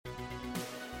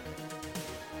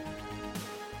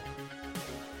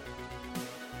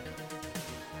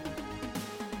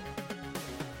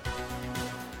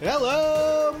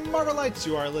Hello, Marvelites!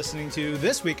 You are listening to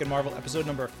This Week in Marvel, episode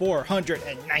number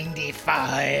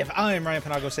 495. I'm Ryan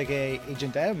Panagos, aka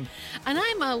Agent M. And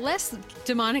I'm a less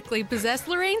demonically possessed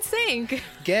Lorraine Sink.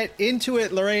 Get into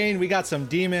it, Lorraine. We got some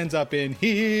demons up in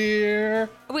here.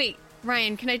 Wait,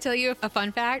 Ryan, can I tell you a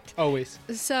fun fact? Always.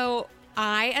 So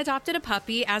I adopted a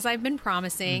puppy, as I've been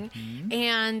promising,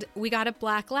 and we got a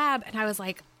black lab, and I was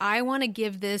like, I want to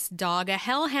give this dog a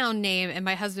hellhound name, and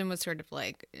my husband was sort of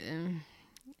like,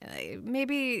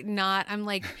 maybe not. I'm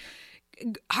like,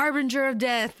 Harbinger of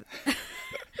Death,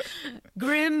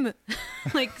 Grim,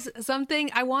 like something.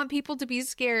 I want people to be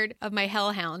scared of my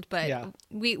hellhound, but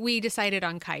we decided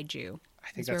on Kaiju.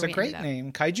 I think that's a great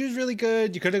name. Kaiju's really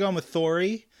good. You could have gone with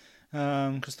Thori,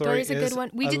 because Thori is a good one.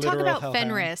 We did talk about hellhound.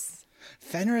 Fenris.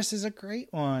 Fenris is a great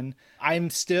one. I'm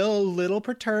still a little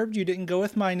perturbed you didn't go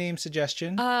with my name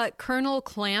suggestion. Colonel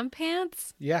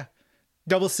Clampants? Yeah.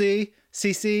 Double C,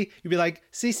 CC. You'd be like,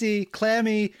 CC,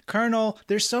 Clammy, Colonel.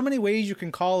 There's so many ways you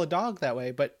can call a dog that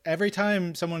way. But every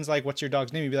time someone's like, what's your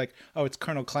dog's name? You'd be like, oh, it's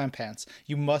Colonel Clampants.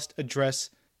 You must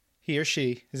address he or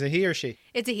she. Is it he or she?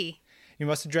 It's a he. You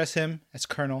must address him as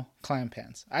Colonel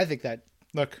Clampants. I think that,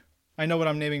 look, I know what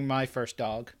I'm naming my first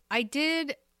dog. I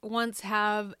did once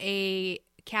have a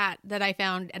cat that I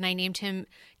found, and I named him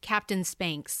Captain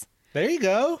Spanks. There you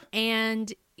go.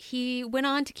 And he went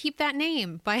on to keep that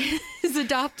name by his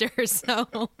adopter,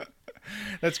 so.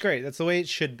 That's great. That's the way it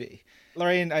should be.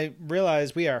 Lorraine, I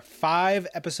realize we are 5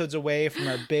 episodes away from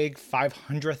our big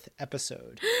 500th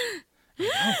episode.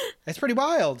 That's pretty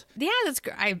wild. Yeah, that's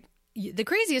great. The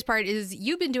craziest part is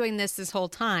you've been doing this whole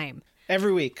time.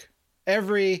 Every week.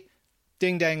 Every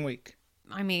ding-dang week.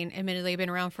 I mean, admittedly, I've been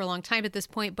around for a long time at this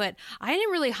point, but I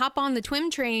didn't really hop on the Twim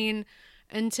train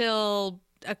until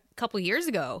a couple years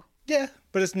ago. Yeah,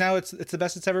 but it's the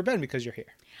best it's ever been because you're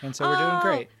here. And so we're doing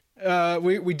great.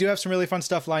 We do have some really fun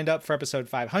stuff lined up for episode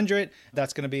 500.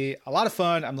 That's going to be a lot of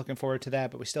fun. I'm looking forward to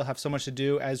that, but we still have so much to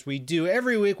do, as we do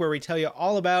every week, where we tell you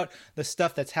all about the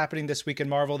stuff that's happening this week in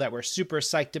Marvel that we're super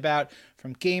psyched about,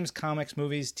 from games, comics,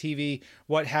 movies, TV,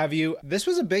 what have you. This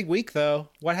was a big week, though.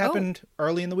 What happened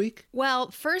early in the week? Well,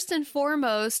 first and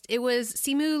foremost, it was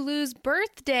Simu Liu's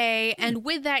birthday, and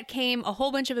with that came a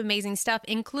whole bunch of amazing stuff,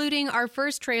 including our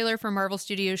first trailer for Marvel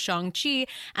Studios' Shang-Chi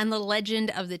and the Legend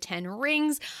of the Ten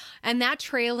Rings. And that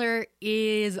trailer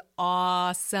is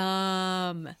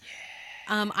awesome.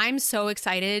 I'm so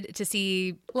excited to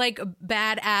see like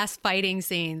badass fighting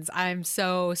scenes. I'm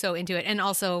so into it. And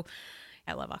also,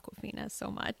 I love Awkwafina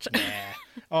so much. Yeah.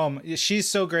 She's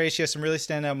so great. She has some really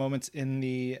standout moments in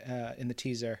the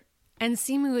teaser. And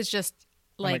Simu is just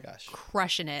like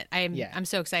crushing it. I'm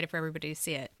so excited for everybody to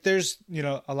see it. There's,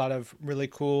 a lot of really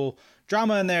cool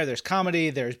drama in there. There's comedy,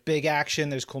 there's big action,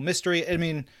 there's cool mystery. I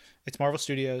mean, it's Marvel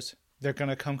Studios. They're going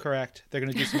to come correct. They're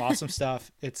going to do some awesome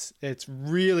stuff. It's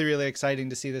really, really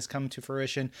exciting to see this come to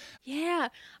fruition. Yeah.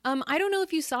 I don't know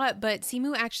if you saw it, but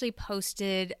Simu actually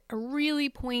posted a really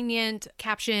poignant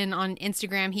caption on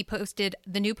Instagram. He posted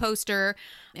the new poster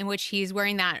in which he's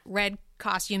wearing that red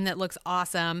costume that looks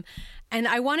awesome. And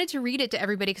I wanted to read it to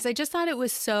everybody because I just thought it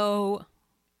was so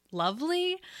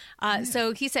lovely.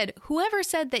 So he said, whoever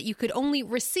said that you could only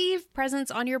receive presents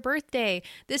on your birthday?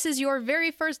 This is your very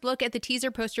first look at the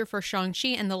teaser poster for Shang-Chi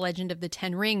and the Legend of the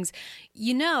Ten Rings.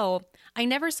 I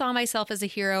never saw myself as a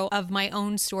hero of my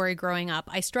own story growing up.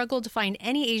 I struggled to find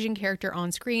any Asian character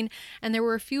on screen, and there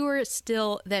were fewer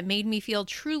still that made me feel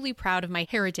truly proud of my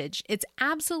heritage. It's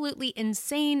absolutely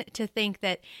insane to think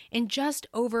that in just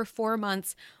over 4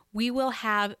 months, we will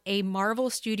have a Marvel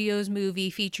Studios movie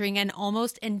featuring an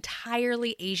almost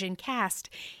entirely Asian cast,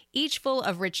 each full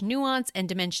of rich nuance and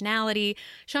dimensionality.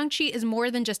 Shang-Chi is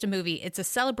more than just a movie. It's a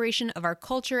celebration of our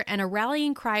culture and a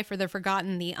rallying cry for the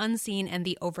forgotten, the unseen, and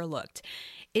the overlooked.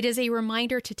 It is a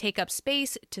reminder to take up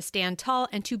space, to stand tall,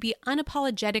 and to be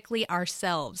unapologetically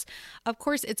ourselves. Of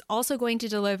course, it's also going to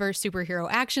deliver superhero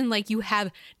action like you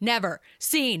have never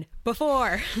seen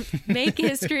before. Make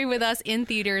history with us in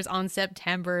theaters on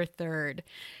September 3rd.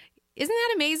 Isn't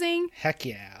that amazing? Heck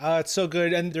yeah. It's so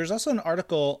good. And there's also an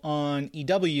article on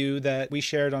EW that we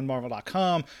shared on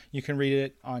Marvel.com. You can read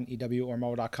it on EW or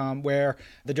Marvel.com, where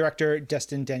the director,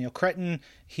 Destin Daniel Cretton,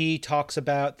 he talks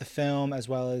about the film as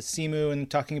well as Simu,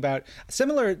 and talking about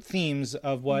similar themes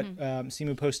of what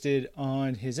Simu posted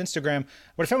on his Instagram.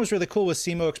 What I found was really cool was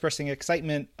Simu expressing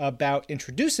excitement about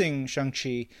introducing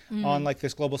Shang-Chi on like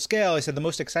this global scale. He said the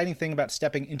most exciting thing about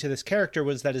stepping into this character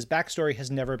was that his backstory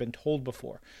has never been told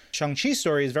before. Shang-Chi's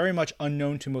story is very much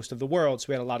unknown to most of the world, so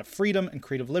we had a lot of freedom and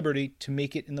creative liberty to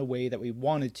make it in the way that we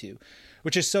wanted to,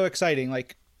 which is so exciting.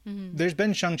 Like, there's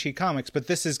been Shang-Chi comics, but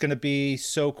this is going to be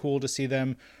so cool to see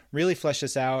them really flesh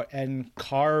this out and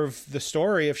carve the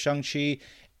story of Shang-Chi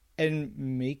and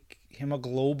make him a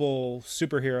global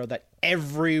superhero that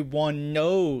everyone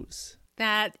knows.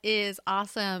 That is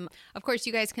awesome. Of course,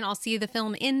 you guys can all see the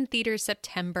film in theaters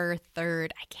September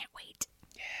 3rd. I can't wait.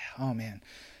 Yeah. Oh, man.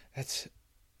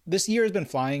 This year has been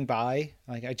flying by.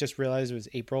 Like, I just realized it was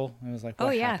April. I was like,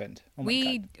 what happened? Oh,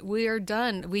 my God. We are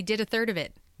done. We did a third of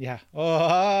it. Yeah.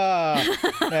 Yeah,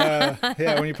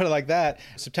 when you put it like that.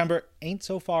 September ain't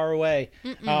so far away.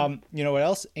 You know what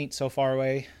else ain't so far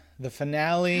away? The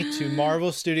finale to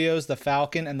Marvel Studios' The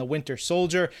Falcon and the Winter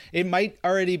Soldier. It might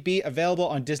already be available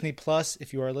on Disney Plus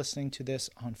if you are listening to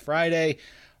this on Friday.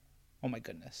 Oh my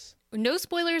goodness. No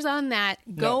spoilers on that.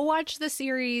 Go watch the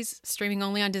series, streaming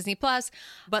only on Disney Plus.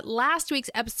 But last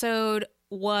week's episode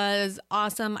was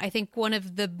awesome. I think one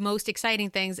of the most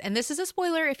exciting things, and this is a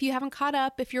spoiler if you haven't caught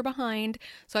up, if you're behind.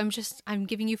 So I'm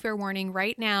giving you fair warning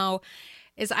right now,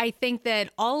 is I think that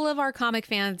all of our comic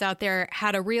fans out there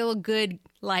had a real good,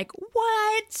 like,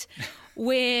 what?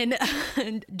 When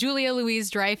Julia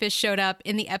Louis-Dreyfus showed up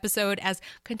in the episode as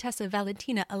Contessa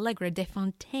Valentina Allegra de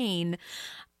Fontaine.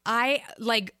 I,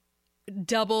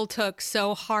 double took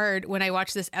so hard when I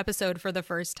watched this episode for the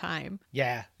first time.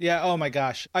 Yeah. Oh my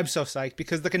gosh. I'm so psyched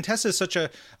because the Contessa is such a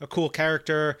cool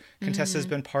character. Contessa has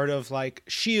been part of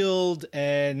S.H.I.E.L.D.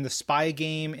 and the spy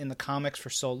game in the comics for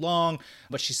so long,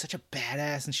 but she's such a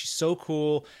badass and she's so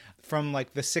cool. From the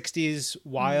 60s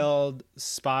wild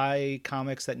spy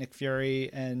comics that Nick Fury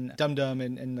and Dum Dum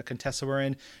and the Contessa were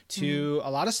in to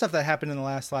a lot of stuff that happened in the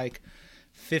last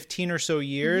 15 or so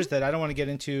years that I don't want to get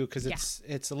into because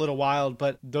it's a little wild,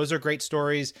 but those are great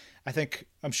stories.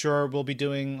 I'm sure we'll be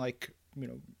doing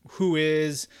who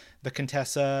is the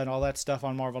Contessa and all that stuff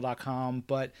on Marvel.com,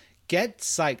 but get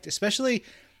psyched, especially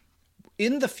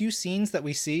in the few scenes that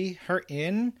we see her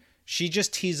in. She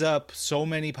just tees up so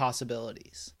many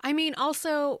possibilities. I mean,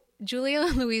 also Julia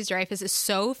Louis-Dreyfus is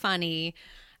so funny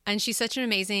and she's such an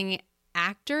amazing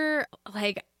actor.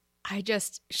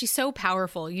 She's so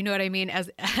powerful. You know what I mean? As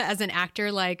an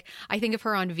actor, I think of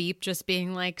her on Veep just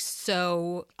being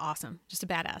so awesome, just a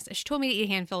badass. If she told me to eat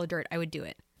a handful of dirt, I would do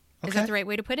it. Okay. Is that the right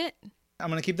way to put it? I'm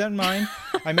going to keep that in mind.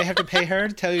 I may have to pay her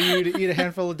to tell you to eat a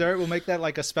handful of dirt. We'll make that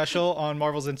a special on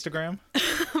Marvel's Instagram.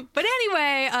 But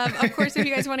anyway, of course, if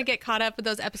you guys want to get caught up with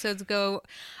those episodes, go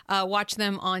watch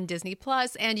them on Disney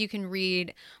Plus, and you can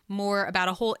read more about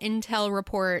a whole intel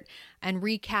report and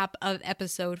recap of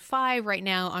episode 5 right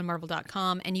now on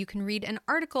Marvel.com. And you can read an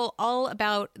article all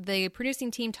about the producing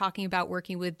team talking about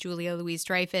working with Julia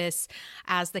Louis-Dreyfus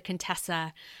as the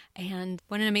Contessa and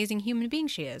what an amazing human being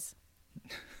she is.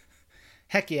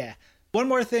 Heck yeah. One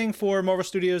more thing for Marvel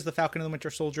Studios, The Falcon and the Winter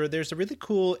Soldier. There's a really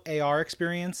cool AR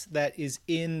experience that is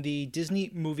in the Disney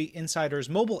Movie Insiders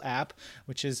mobile app,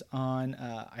 which is on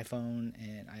iPhone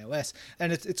and iOS.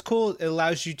 And it's cool. It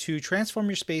allows you to transform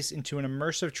your space into an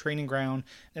immersive training ground,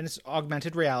 and it's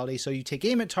augmented reality. So you take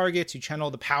aim at targets, you channel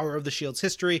the power of the Shield's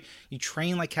history, you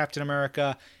train like Captain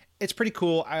America. It's pretty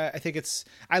cool.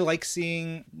 I like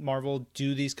seeing Marvel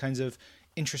do these kinds of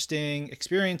interesting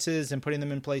experiences and putting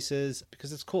them in places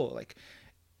because it's cool.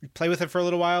 You play with it for a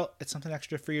little while. It's something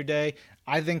extra for your day.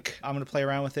 I think I'm going to play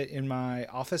around with it in my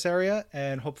office area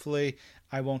and hopefully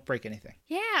I won't break anything.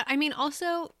 Yeah. I mean,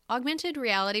 also augmented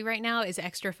reality right now is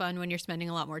extra fun when you're spending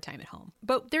a lot more time at home.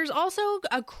 But there's also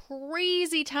a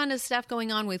crazy ton of stuff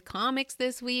going on with comics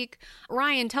this week.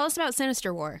 Ryan, tell us about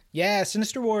Sinister War. Yeah,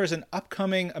 Sinister War is an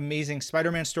upcoming amazing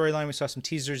Spider-Man storyline. We saw some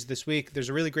teasers this week. There's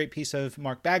a really great piece of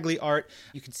Mark Bagley art.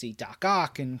 You can see Doc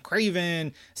Ock and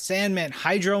Kraven, Sandman,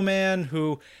 Hydro Man,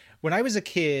 who when I was a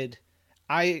kid,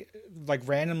 I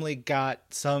randomly got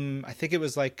some, I think it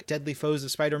was Deadly Foes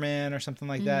of Spider-Man or something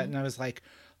like that. And I was like,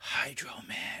 Hydro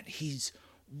Man, he's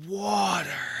water.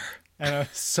 And I was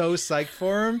so psyched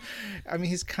for him. I mean,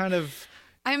 he's kind of...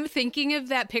 I'm thinking of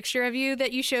that picture of you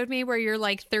that you showed me where you're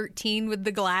 13 with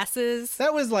the glasses.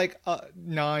 That was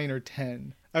 9 or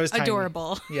 10. I was tiny.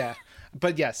 Adorable. Yeah.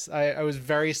 But yes, I was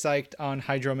very psyched on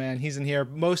Hydro Man. He's in here.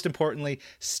 Most importantly,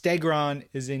 Stegron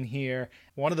is in here.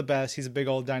 One of the best. He's a big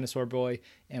old dinosaur boy,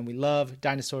 and we love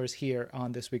dinosaurs here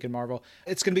on This Week in Marvel.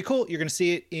 It's going to be cool. You're going to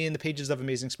see it in the pages of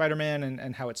Amazing Spider-Man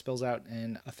and how it spills out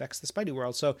and affects the Spidey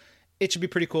world. So it should be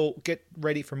pretty cool. Get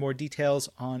ready for more details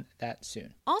on that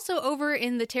soon. Also over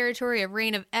in the territory of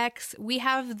Reign of X, we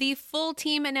have the full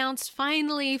team announced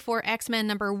finally for X-Men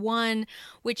 #1,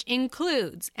 which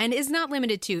includes, and is not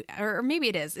limited to, or maybe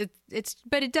it is,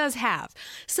 but it does have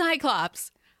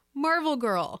Cyclops, Marvel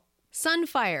Girl,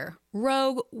 Sunfire,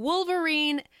 Rogue,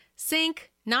 Wolverine,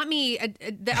 Sync, not me,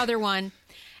 the other one,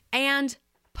 and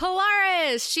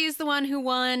Polaris! She's the one who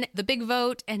won the big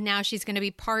vote, and now she's going to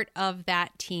be part of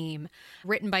that team.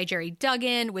 Written by Jerry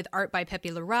Duggan, with art by Pepe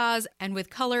Larraz, and with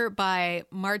color by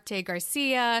Marte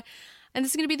Garcia. And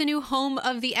this is going to be the new home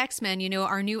of the X-Men,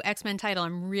 our new X-Men title.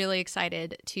 I'm really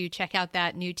excited to check out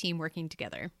that new team working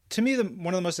together. To me,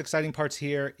 one of the most exciting parts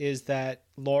here is that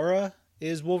Laura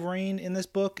is Wolverine in this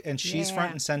book, and she's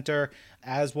front and center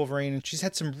as Wolverine. And she's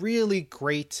had some really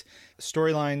great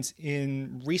storylines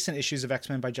in recent issues of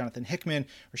X-Men by Jonathan Hickman,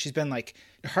 where she's been like,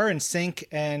 her and Sync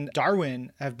and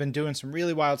Darwin have been doing some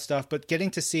really wild stuff, but getting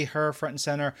to see her front and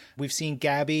center. We've seen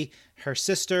Gabby, her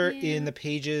sister, in the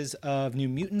pages of New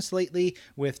Mutants lately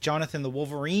with Jonathan the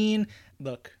Wolverine.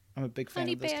 Look, I'm a big fan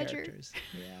of those characters.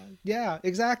 Yeah,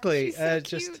 exactly. She's so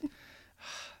cute.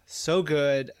 So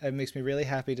good. It makes me really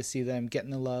happy to see them getting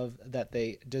the love that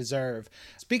they deserve.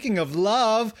 Speaking of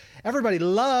love, everybody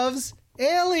loves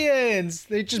aliens.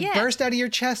 They just burst out of your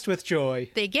chest with joy.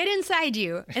 They get inside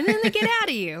you, and then they get out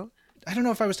of you. I don't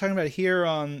know if I was talking about it here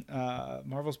on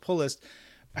Marvel's Pull List.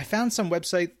 I found some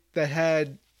website that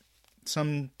had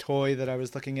some toy that I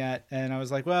was looking at, and I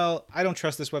was like, well, I don't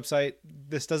trust this website.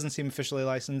 This doesn't seem officially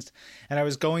licensed. And I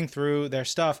was going through their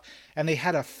stuff, and they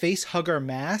had a face hugger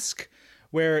mask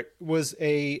where it was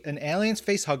an alien's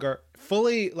face hugger,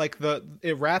 fully like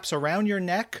it wraps around your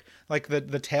neck, like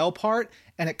the tail part,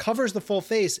 and it covers the full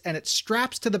face, and it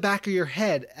straps to the back of your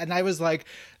head. And I was like,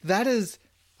 that is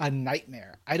a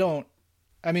nightmare.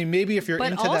 Maybe if you're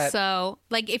into that. But also,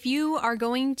 like, if you are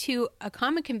going to a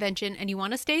comic convention and you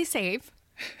want to stay safe,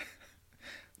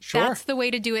 sure, that's the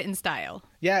way to do it in style.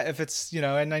 Yeah, if it's,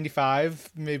 N95,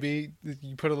 maybe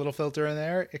you put a little filter in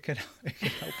there. It can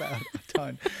help out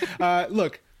a ton.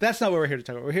 Look, that's not what we're here to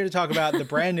talk about. We're here to talk about the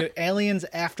brand new Aliens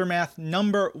Aftermath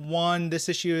 #1. This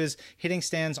issue is hitting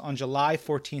stands on July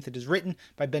 14th. It is written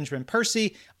by Benjamin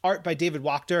Percy, art by David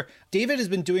Wachter. David has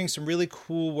been doing some really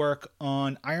cool work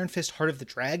on Iron Fist Heart of the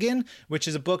Dragon, which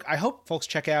is a book I hope folks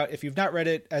check out. If you've not read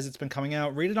it as it's been coming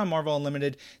out, read it on Marvel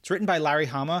Unlimited. It's written by Larry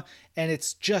Hama, and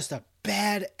it's just a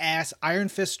badass Iron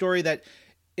Fist story that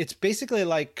it's basically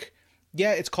like,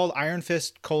 it's called Iron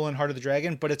Fist: Heart of the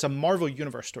Dragon, but it's a Marvel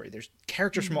Universe story. There's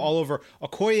characters from all over.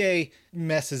 Okoye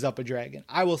messes up a dragon.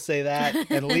 I will say that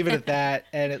and leave it at that.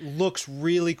 And it looks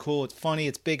really cool. It's funny.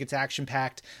 It's big. It's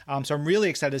action-packed. So I'm really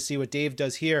excited to see what Dave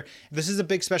does here. This is a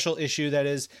big special issue that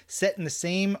is set in the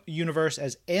same universe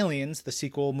as Aliens, the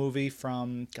sequel movie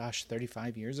from,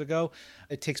 35 years ago.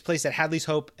 It takes place at Hadley's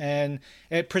Hope, and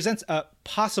it presents a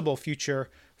possible future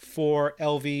for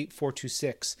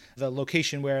LV-426, the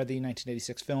location where the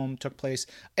 1986 film took place.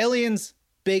 Aliens,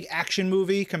 big action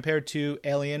movie compared to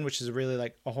Alien, which is really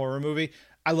like a horror movie.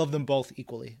 I love them both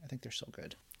equally. I think they're so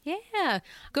good. Yeah.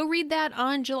 Go read that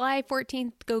on July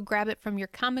 14th. Go grab it from your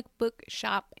comic book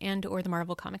shop and or the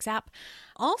Marvel Comics app.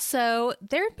 Also,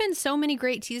 there have been so many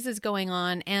great teases going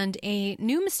on, and a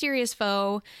new mysterious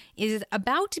foe is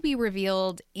about to be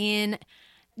revealed in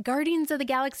Guardians of the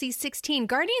Galaxy 16.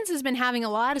 Guardians has been having a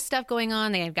lot of stuff going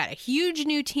on. They've got a huge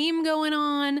new team going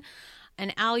on,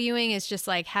 and Al Ewing is just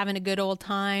like having a good old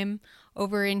time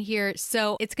over in here.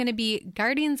 So it's going to be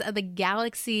Guardians of the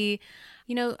Galaxy.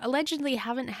 Allegedly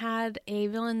haven't had a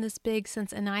villain this big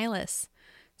since Annihilus.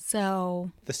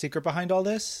 So the secret behind all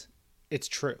this, it's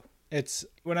true. It's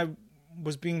when I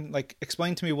was being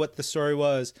explained to me what the story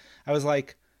was, I was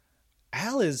like,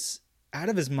 Al is out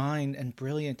of his mind and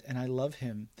brilliant, and I love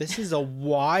him. This is a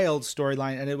wild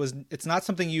storyline, and it's not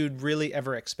something you'd really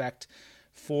ever expect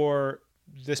for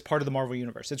this part of the Marvel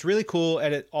universe. It's really cool,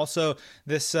 and it also,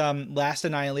 this Last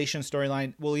Annihilation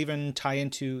storyline will even tie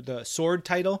into the Sword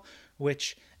title,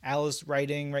 which Al is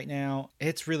writing right now.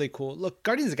 It's really cool. Look,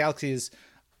 Guardians of the Galaxy is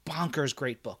bonkers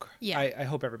great book. Yeah. I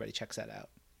hope everybody checks that out.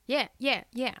 Yeah.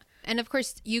 And of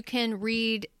course, you can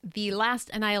read The Last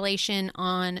Annihilation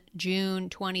on June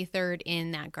 23rd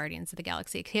in that Guardians of the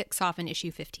Galaxy. It kicks off in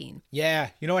issue 15. Yeah.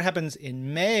 You know what happens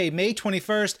in May? May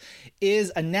 21st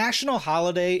is a national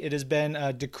holiday. It has been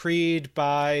decreed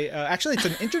by, actually,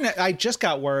 it's an I just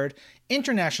got word,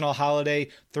 international holiday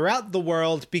throughout the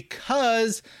world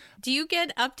because... Do you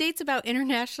get updates about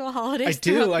international holidays?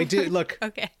 I do. Look,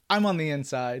 okay. I'm on the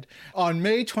inside. On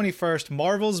May 21st,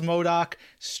 Marvel's M.O.D.O.K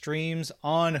streams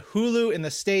on Hulu in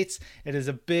the States. It is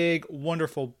a big,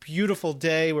 wonderful, beautiful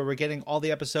day where we're getting all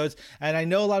the episodes. And I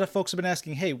know a lot of folks have been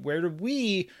asking, hey, where do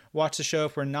we watch the show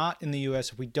if we're not in the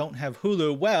US, if we don't have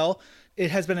Hulu? Well, it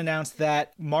has been announced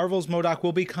that Marvel's M.O.D.O.K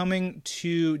will be coming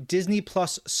to Disney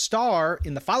Plus Star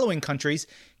in the following countries: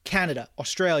 Canada,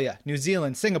 Australia, New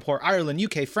Zealand, Singapore, Ireland,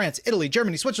 UK, France, Italy,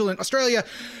 Germany, Switzerland, Australia,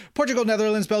 Portugal,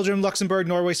 Netherlands, Belgium, Luxembourg,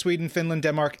 Norway, Sweden, Finland,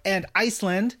 Denmark, and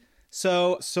Iceland.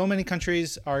 So many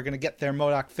countries are going to get their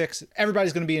MODOK fix.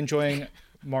 Everybody's going to be enjoying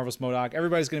Marvel's M.O.D.O.K.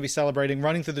 Everybody's going to be celebrating,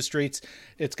 running through the streets.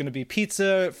 It's going to be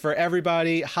pizza for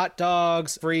everybody, hot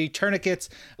dogs, free tourniquets.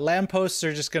 Lampposts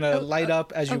are just going to light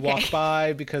up as you walk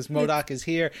by because M.O.D.O.K. is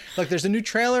here. Look, there's a new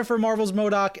trailer for Marvel's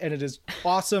M.O.D.O.K. and it is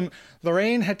awesome.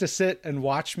 Lorraine had to sit and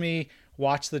watch me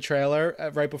watch the trailer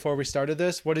right before we started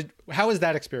this. How was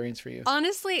that experience for you?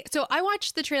 Honestly, so I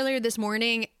watched the trailer this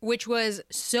morning, which was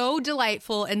so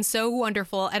delightful and so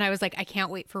wonderful. And I was like, I can't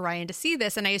wait for Ryan to see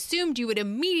this. And I assumed you would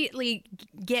immediately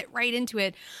get right into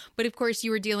it. But of course,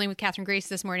 you were dealing with Catherine Grace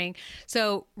this morning.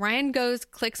 So Ryan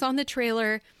clicks on the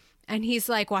trailer, and he's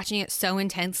like watching it so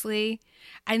intensely.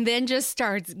 And then just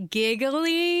starts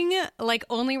giggling like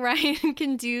only Ryan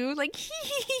can do. Like,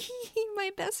 my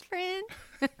best friend.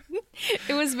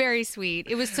 It was very sweet.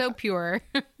 It was so pure.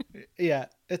 Yeah,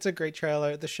 it's a great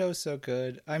trailer. The show's so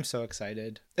good. I'm so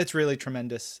excited. It's really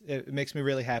tremendous. It makes me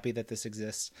really happy that this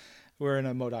exists. We're in a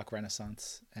M.O.D.O.K.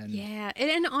 renaissance.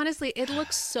 And honestly, it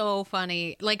looks so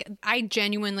funny. Like, I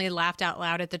genuinely laughed out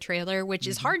loud at the trailer, which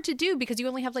is hard to do because you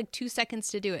only have like 2 seconds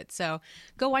to do it. So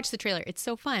go watch the trailer. It's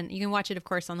so fun. You can watch it, of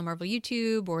course, on the Marvel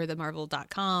YouTube or the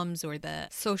Marvel.coms or the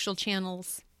social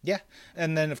channels. Yeah.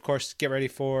 And then, of course, get ready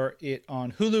for it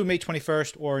on Hulu May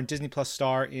 21st or in Disney Plus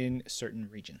Star in certain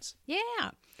regions. Yeah.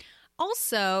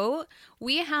 Also,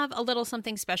 we have a little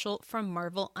something special from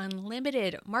Marvel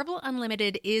Unlimited. Marvel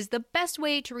Unlimited is the best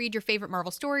way to read your favorite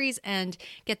Marvel stories and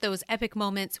get those epic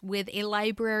moments with a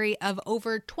library of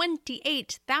over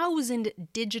 28,000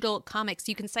 digital comics.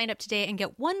 You can sign up today and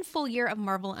get 1 full year of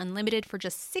Marvel Unlimited for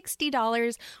just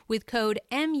 $60 with code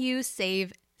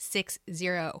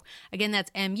MUSAVE60. Again,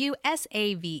 that's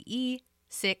MUSAVE60.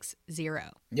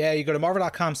 Yeah, you go to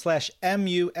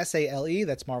marvel.com/MUSALE.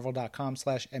 That's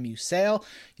marvel.com/MUSALE.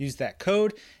 Use that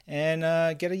code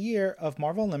and get a year of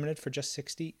Marvel Unlimited for just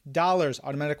 $60.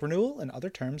 Automatic renewal and other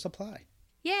terms apply.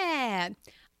 Yeah.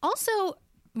 Also,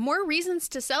 more reasons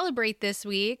to celebrate this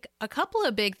week. A couple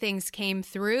of big things came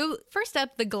through. First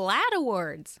up, the GLAAD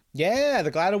Awards. Yeah,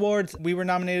 the GLAAD Awards. We were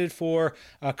nominated for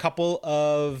a couple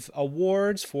of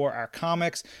awards for our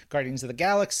comics, Guardians of the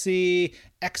Galaxy,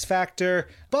 X Factor,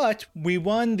 but we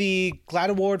won the GLAAD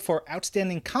Award for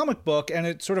Outstanding Comic Book, and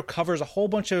it sort of covers a whole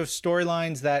bunch of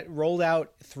storylines that rolled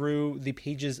out through the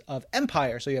pages of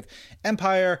Empire. So you have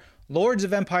Empire, Lords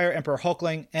of Empire, Emperor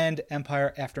Hulkling, and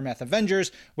Empire Aftermath Avengers,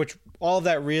 which all of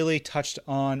that really touched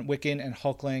on Wiccan and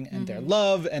Hulkling and their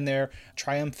love and their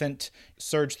triumphant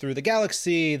surge through the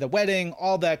galaxy, the wedding,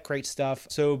 all that great stuff.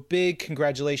 So big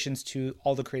congratulations to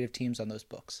all the creative teams on those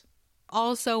books.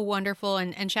 Also wonderful,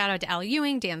 and shout out to Al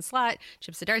Ewing, Dan Slott,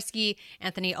 Chip Zdarsky,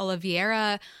 Anthony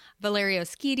Oliveira, Valerio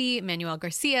Schiti, Manuel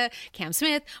Garcia, Cam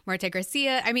Smith, Marte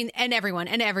Garcia. I mean, and everyone,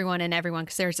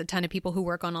 because there's a ton of people who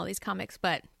work on all these comics.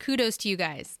 But kudos to you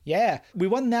guys. Yeah, we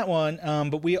won that one.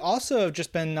 But we also have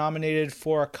just been nominated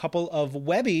for a couple of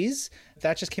Webbies.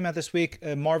 That just came out this week.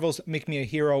 Marvel's Make Me a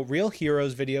Hero, Real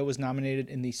Heroes video was nominated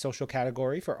in the social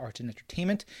category for art and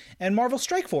entertainment. And Marvel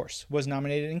Strike Force was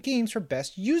nominated in games for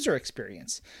best user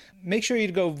experience. Make sure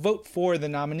you go vote for the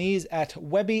nominees at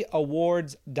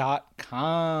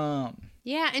webbyawards.com.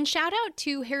 Yeah, and shout out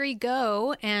to Harry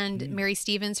Go and Mary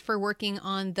Stevens for working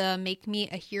on the Make Me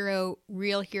a Hero,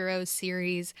 Real Heroes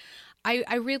series.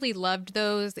 I really loved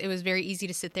those. It was very easy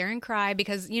to sit there and cry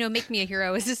because, Make Me a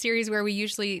Hero is a series where we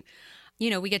usually,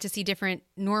 we get to see different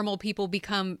normal people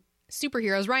become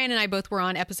superheroes. Ryan and I both were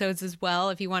on episodes as well,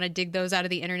 if you want to dig those out of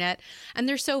the internet. And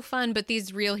they're so fun, but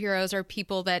these real heroes are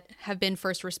people that have been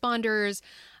first responders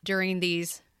during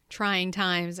these trying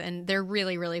times, and they're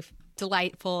really, really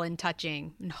delightful and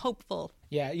touching and hopeful.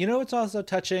 Yeah, it's also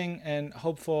touching and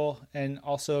hopeful, and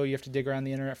also you have to dig around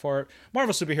the internet for it.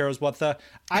 Marvel Superheroes, what the?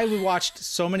 I watched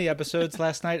so many episodes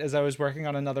last night as I was working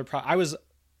on another I was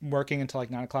working until like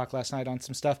 9 o'clock last night on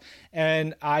some stuff,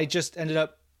 and I just ended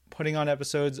up putting on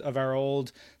episodes of our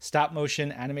old stop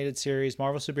motion animated series,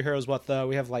 Marvel Superheroes, what the?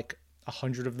 We have like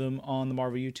 100 of them on the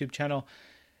Marvel YouTube channel.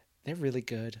 They're really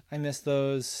good. I miss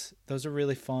those. Those are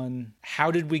really fun.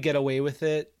 How did we get away with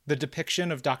it? The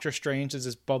depiction of Doctor Strange as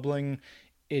this bubbling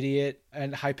idiot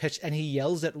and high-pitched, and he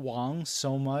yells at Wong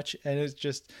so much, and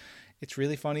it's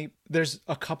really funny. There's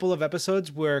a couple of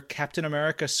episodes where Captain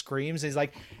America screams. He's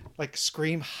like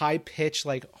scream high-pitched,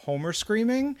 like Homer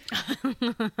screaming.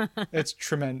 It's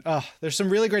tremendous. There's some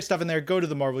really great stuff in there. Go to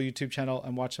the Marvel YouTube channel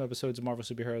and watch some episodes of Marvel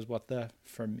Superheroes, what the,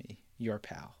 for me. your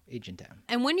pal, Agent M.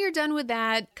 And when you're done with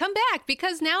that, come back,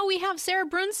 because now we have Sarah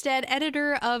Brunstad,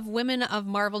 editor of Women of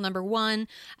Marvel #1,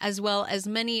 as well as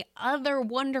many other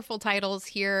wonderful titles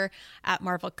here at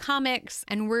Marvel Comics.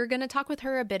 And we're going to talk with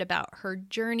her a bit about her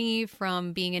journey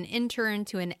from being an intern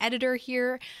to an editor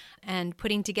here and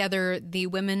putting together the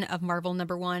Women of Marvel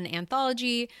 #1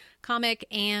 anthology comic,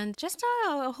 and just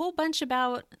a whole bunch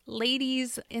about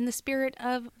ladies in the spirit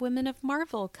of Women of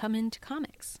Marvel come into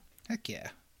comics. Heck yeah.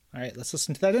 All right, let's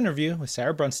listen to that interview with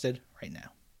Sarah Brunstad right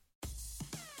now.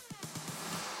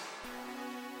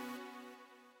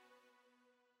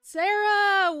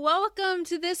 Sarah, welcome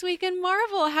to This Week in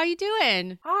Marvel. How you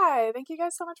doing? Hi, thank you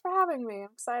guys so much for having me. I'm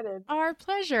excited. Our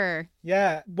pleasure.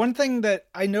 Yeah, one thing that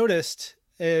I noticed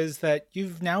is that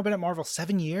you've now been at Marvel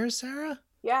 7 years, Sarah?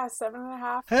 Yeah,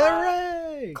 7.5.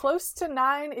 Hooray! Close to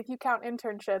 9 if you count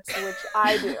internships, which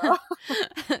I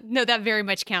do. No, that very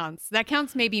much counts. That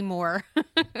counts maybe more.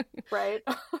 Right?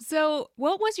 So,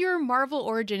 what was your Marvel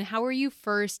origin? How were you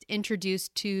first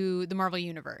introduced to the Marvel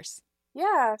Universe?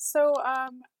 Yeah, so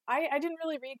I didn't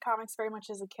really read comics very much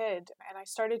as a kid, and I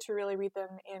started to really read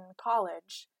them in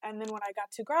college. And then when I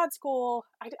got to grad school,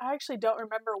 I actually don't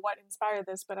remember what inspired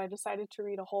this, but I decided to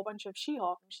read a whole bunch of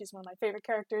She-Hulk. She's one of my favorite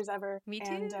characters ever. Me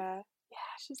too. And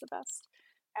yeah, she's the best.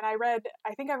 And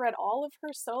I think I read all of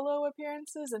her solo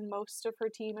appearances and most of her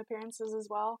team appearances as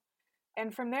well.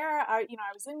 And from there, I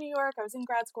was in New York, I was in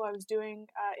grad school, I was doing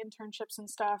internships and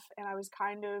stuff, and I was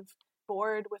kind of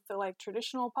bored with the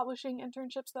traditional publishing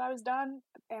internships that I was done,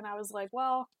 and I was like,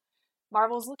 well,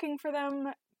 Marvel's looking for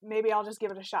them, maybe I'll just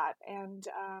give it a shot. And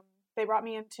they brought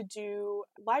me in to do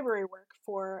library work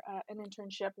for an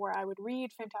internship where I would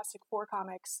read Fantastic Four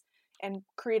comics and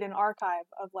create an archive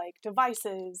of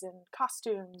devices and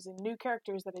costumes and new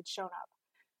characters that had shown up.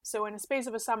 So in a space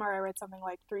of a summer, I read something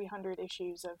like 300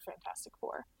 issues of Fantastic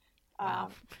Four. Wow.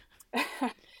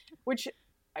 Which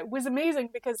was amazing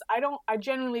because I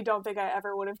genuinely don't think I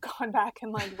ever would have gone back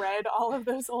and read all of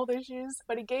those old issues,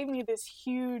 but it gave me this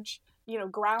huge,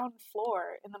 ground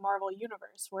floor in the Marvel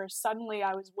universe where suddenly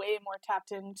I was way more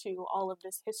tapped into all of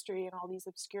this history and all these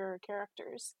obscure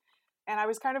characters. And I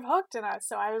was kind of hooked,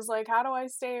 so I was like, how do I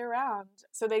stay around?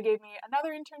 So they gave me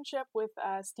another internship with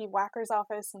Steve Wacker's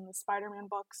office in the Spider-Man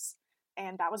books,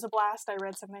 and that was a blast. I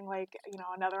read something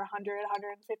another 100,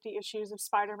 150 issues of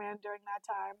Spider-Man during that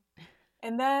time.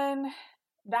 And then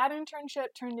that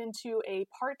internship turned into a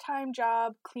part-time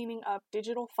job cleaning up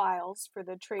digital files for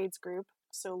the trades group.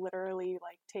 So literally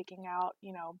taking out,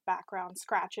 background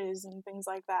scratches and things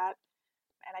like that.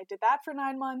 And I did that for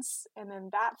 9 months. And then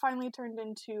that finally turned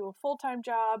into a full-time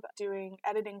job doing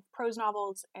editing prose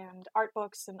novels and art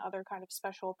books and other kind of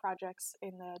special projects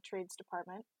in the trades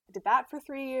department. I did that for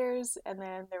 3 years. And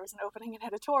then there was an opening in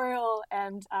editorial.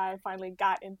 And I finally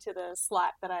got into the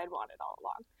slot that I had wanted all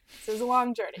along. So it was a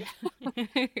long journey.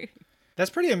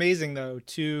 That's pretty amazing, though,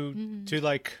 to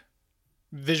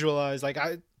visualize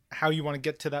how you want to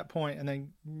get to that point, and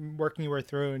then working your way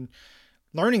through and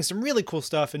learning some really cool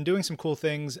stuff and doing some cool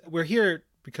things. We're here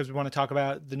because we want to talk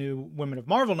about the new Women of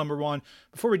Marvel #1.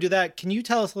 Before we do that, can you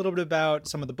tell us a little bit about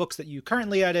some of the books that you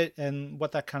currently edit and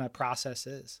what that kind of process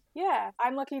is? Yeah,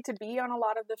 I'm lucky to be on a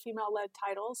lot of the female-led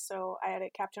titles. So I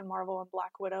edit Captain Marvel and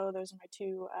Black Widow. Those are my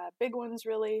two big ones,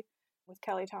 really, with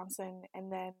Kelly Thompson.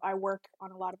 And then I work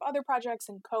on a lot of other projects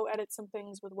and co-edit some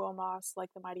things with Will Moss, like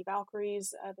the Mighty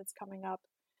Valkyries that's coming up,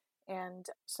 and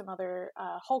some other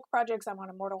Hulk projects. I'm on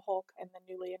Immortal Hulk and the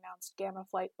newly announced Gamma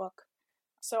Flight book.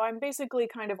 So I'm basically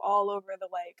kind of all over the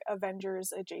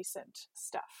Avengers adjacent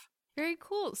stuff. Very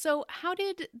cool. So how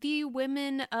did the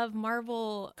Women of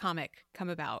Marvel comic come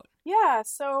about? Yeah,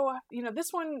 so,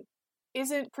 this one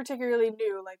isn't particularly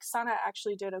new. Sana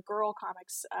actually did a girl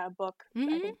comics book,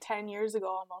 I think 10 years ago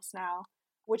almost now,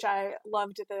 which I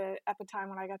loved at the time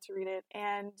when I got to read it.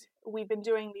 And we've been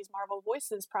doing these Marvel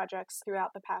Voices projects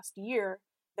throughout the past year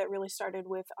that really started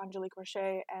with Angelique Roche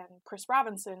and Chris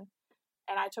Robinson,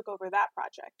 and I took over that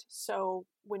project. So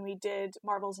when we did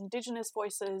Marvel's Indigenous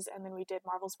Voices, and then we did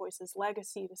Marvel's Voices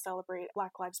Legacy to celebrate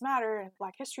Black Lives Matter and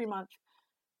Black History Month,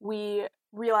 we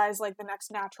realized the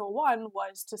next natural one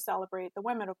was to celebrate the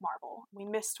Women of Marvel. We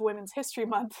missed Women's History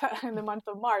Month in the month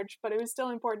of March, but it was still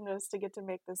important to us to get to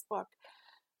make this book.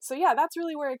 So yeah, that's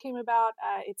really where it came about.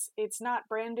 It's not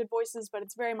branded voices, but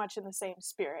it's very much in the same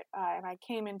spirit. And I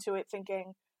came into it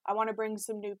thinking, I want to bring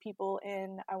some new people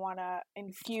in. I want to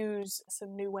infuse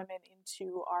some new women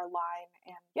into our line,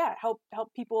 and help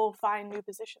people find new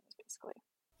positions, basically.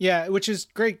 Yeah, which is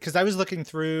great because I was looking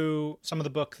through some of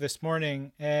the book this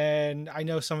morning, and I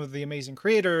know some of the amazing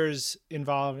creators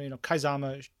involved.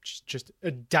 Kaizama is just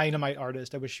a dynamite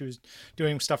artist. I wish she was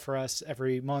doing stuff for us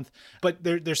every month. But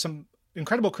there's some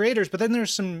incredible creators, but then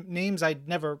there's some names I'd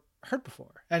never heard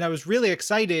before. And I was really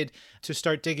excited to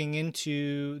start digging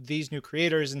into these new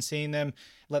creators and seeing them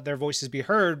let their voices be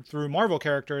heard through Marvel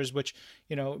characters, which,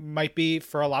 might be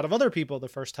for a lot of other people the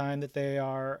first time that they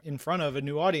are in front of a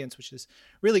new audience, which is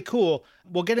really cool.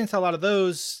 We'll get into a lot of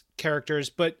those characters,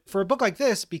 but for a book like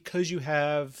this, because you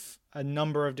have a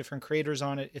number of different creators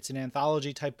on it, it's an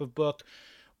anthology type of book.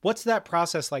 What's that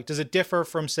process like? Does it differ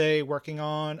from, say, working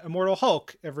on Immortal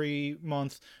Hulk every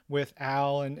month with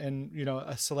Al and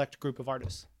a select group of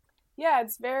artists? Yeah,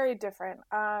 it's very different.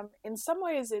 In some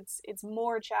ways, it's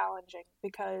more challenging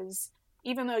because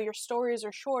even though your stories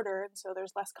are shorter and so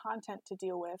there's less content to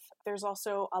deal with, there's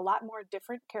also a lot more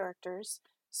different characters.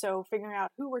 So figuring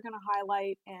out who we're going to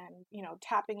highlight and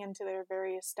tapping into their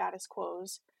various status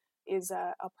quos is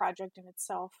a project in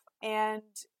itself. And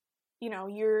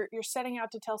you're setting out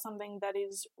to tell something that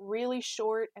is really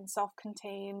short and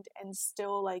self-contained and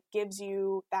still gives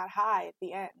you that high at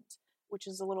the end, which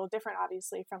is a little different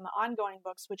obviously from the ongoing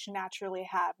books, which naturally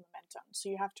have momentum. So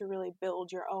you have to really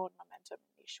build your own momentum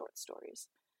in these short stories.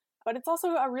 But it's also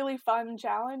a really fun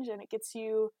challenge, and it gets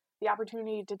you the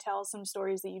opportunity to tell some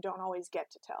stories that you don't always get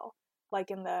to tell.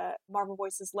 Like in the Marvel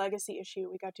Voices Legacy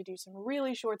issue, we got to do some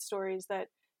really short stories that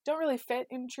don't really fit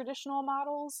in traditional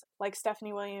models. Like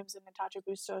Stephanie Williams and Natasha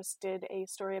Bustos did a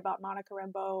story about Monica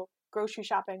Rambeau grocery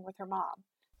shopping with her mom.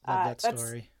 Love that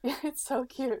story. It's so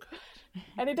cute.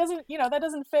 And it doesn't, that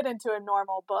doesn't fit into a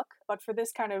normal book, but for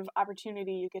this kind of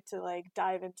opportunity, you get to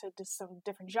dive into just some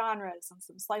different genres and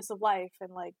some slice of life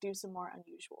and do some more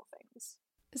unusual things.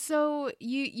 So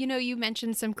you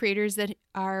mentioned some creators that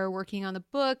are working on the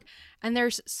book, and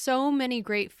there's so many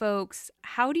great folks.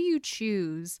 How do you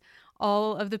choose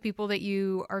all of the people that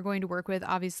you are going to work with?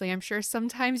 Obviously, I'm sure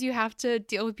sometimes you have to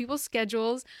deal with people's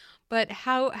schedules, but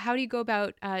how do you go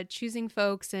about choosing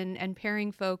folks and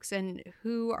pairing folks, and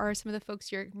who are some of the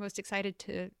folks you're most excited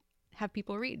to have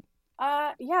people read?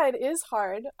 Yeah, it is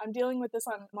hard. I'm dealing with this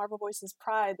on Marvel Voices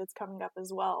Pride that's coming up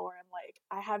as well, where I'm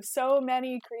I have so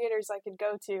many creators I could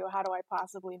go to. How do I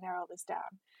possibly narrow this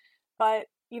down? But,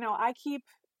 I keep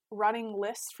running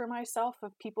lists for myself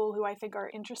of people who I think are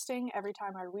interesting every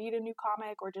time I read a new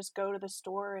comic or just go to the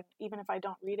store. And even if I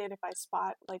don't read it, if I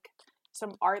spot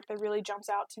some art that really jumps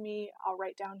out to me, I'll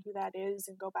write down who that is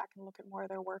and go back and look at more of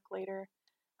their work later.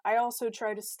 I also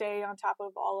try to stay on top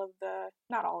of all of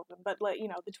not all of them, but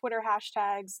the Twitter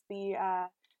hashtags, the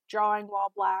drawing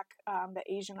while black, the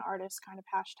Asian artist kind of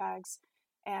hashtags.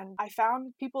 And I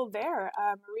found people there.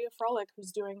 Maria Froelich,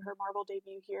 who's doing her Marvel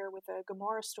debut here with a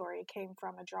Gamora story, came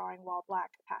from a drawing while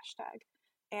black hashtag.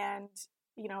 And,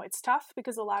 it's tough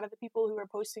because a lot of the people who are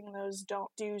posting those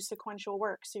don't do sequential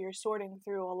work. So you're sorting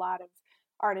through a lot of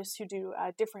artists who do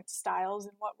different styles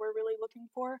and what we're really looking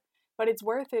for. But it's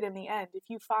worth it in the end. If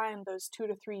you find those 2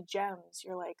 to 3 gems,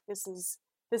 you're like, this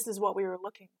is what we were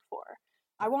looking for.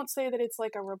 I won't say that it's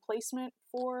a replacement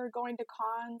for going to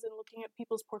cons and looking at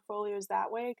people's portfolios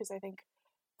that way, because I think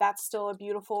that's still a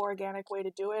beautiful, organic way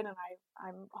to do it, and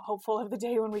I'm hopeful of the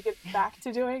day when we get back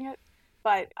to doing it.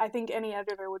 But I think any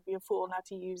editor would be a fool not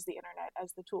to use the internet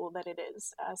as the tool that it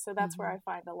is. So that's where I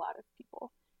find a lot of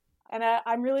people. And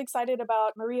I'm really excited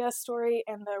about Maria's story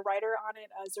and the writer on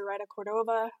it, Zoraida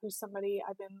Cordova, who's somebody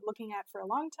I've been looking at for a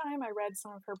long time. I read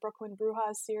some of her Brooklyn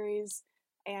Brujas series,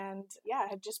 and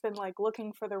have just been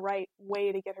looking for the right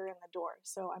way to get her in the door.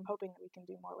 So I'm hoping that we can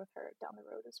do more with her down the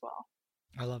road as well.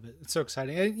 I love it. It's so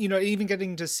exciting. And, even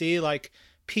getting to see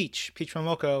Peach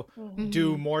Momoko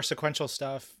do more sequential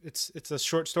stuff. It's a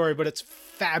short story, but it's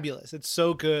fabulous. It's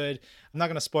so good. I'm not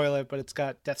going to spoil it, but it's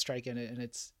got Deathstrike in it, and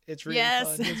it's really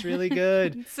fun. It's really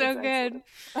good. So good.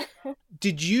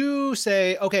 Did you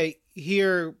say, okay,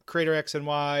 here, creator X and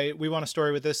Y, we want a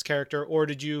story with this character, or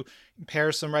did you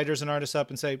pair some writers and artists up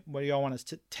and say, what do y'all want us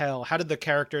to tell? How did the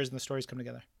characters and the stories come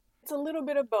together? It's a little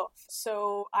bit of both.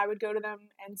 So I would go to them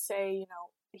and say,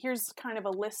 here's kind of a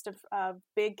list of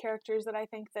big characters that I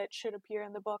think that should appear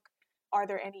in the book. Are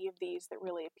there any of these that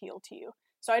really appeal to you?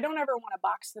 So I don't ever want to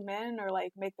box them in or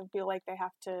make them feel like they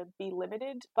have to be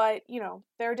limited. But,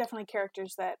 there are definitely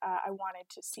characters that I wanted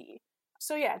to see.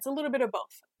 So yeah, it's a little bit of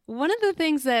both. One of the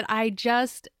things that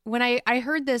when I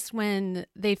heard this when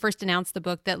they first announced the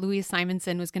book, that Louise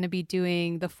Simonson was going to be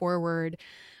doing the foreword,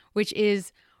 which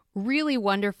is really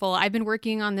wonderful. I've been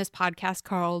working on this podcast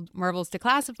called Marvel's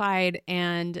Declassified,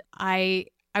 and I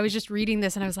I was just reading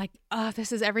this and I was like, oh,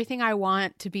 this is everything I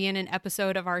want to be in an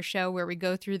episode of our show where we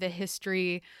go through the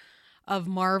history of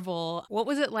Marvel. What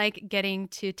was it like getting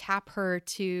to tap her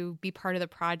to be part of the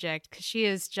project? Because she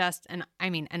is just an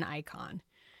icon.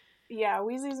 Yeah,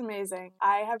 Weezy's amazing.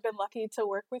 I have been lucky to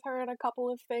work with her in a couple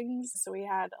of things, so we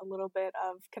had a little bit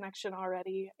of connection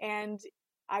already. And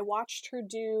I watched her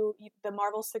do the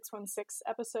Marvel 616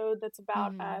 episode that's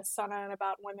about Sana and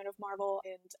about women of Marvel,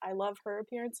 and I love her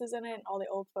appearances in it and all the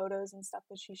old photos and stuff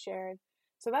that she shared.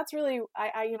 So that's really,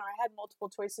 I had multiple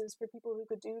choices for people who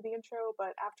could do the intro,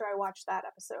 but after I watched that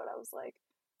episode, I was like,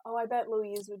 oh, I bet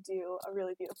Louise would do a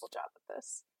really beautiful job with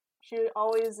this. She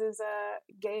always is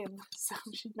a game, so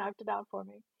she knocked it out for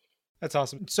me. That's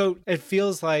awesome. So it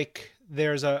feels like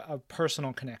there's a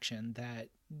personal connection that,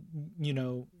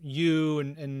 you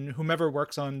and whomever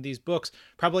works on these books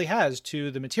probably has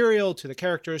to the material, to the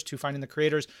characters, to finding the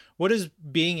creators. What is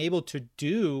being able to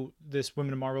do this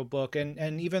Women of Marvel book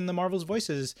and even the Marvel's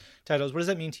Voices titles? What does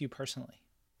that mean to you personally?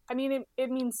 I mean,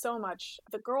 it means so much.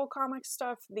 The Girl Comics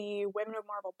stuff, the Women of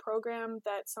Marvel program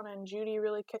that Sana and Judy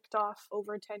really kicked off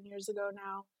over 10 years ago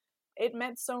now, it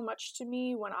meant so much to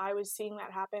me when I was seeing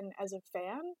that happen as a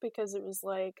fan, because it was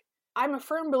like, I'm a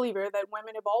firm believer that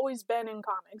women have always been in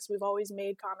comics. We've always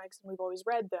made comics and we've always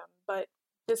read them, but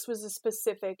this was a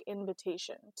specific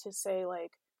invitation to say,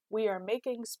 like, we are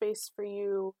making space for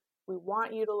you. We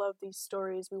want you to love these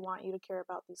stories. We want you to care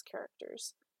about these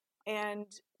characters. And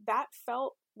that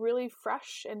felt really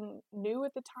fresh and new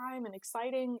at the time and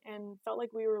exciting, and felt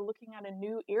like we were looking at a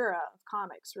new era of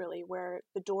comics, really, where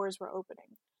the doors were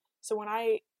opening. So when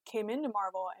I came into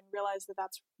Marvel and realized that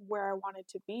that's where I wanted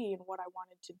to be and what I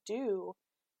wanted to do,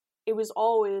 it was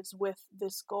always with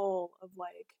this goal of,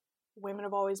 like, women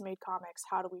have always made comics.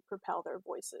 How do we propel their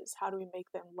voices? How do we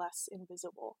make them less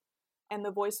invisible? And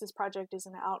the Voices Project is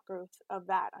an outgrowth of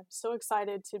that. I'm so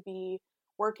excited to be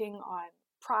working on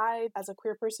Pride as a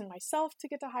queer person myself, to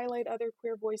get to highlight other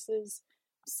queer voices.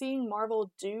 Seeing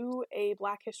Marvel do a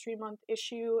Black History Month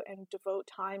issue and devote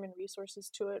time and resources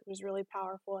to it was really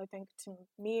powerful, I think, to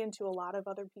me and to a lot of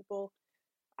other people.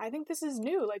 I think this is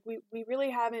new. Like, we really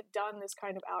haven't done this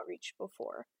kind of outreach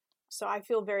before. So I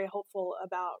feel very hopeful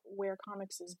about where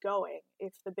comics is going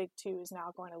if the big two is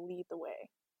now going to lead the way.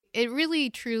 It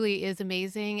really, truly is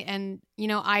amazing. And,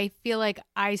 I feel like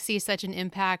I see such an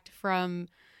impact from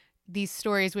these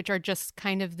stories, which are just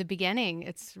kind of the beginning.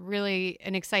 It's really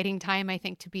an exciting time, I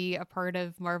think, to be a part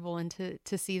of Marvel and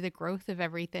to see the growth of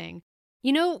everything.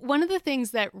 One of the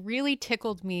things that really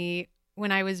tickled me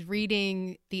when I was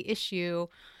reading the issue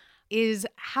is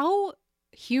how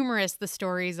humorous the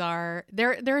stories are.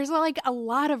 There's like a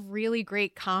lot of really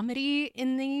great comedy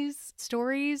in these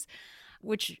stories,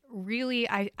 which really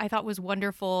I thought was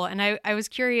wonderful. And I was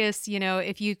curious,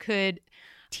 if you could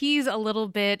tease a little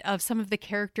bit of some of the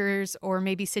characters or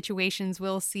maybe situations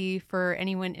we'll see for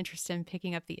anyone interested in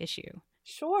picking up the issue.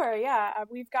 Sure, yeah.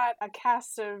 We've got a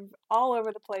cast of all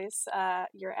over the place,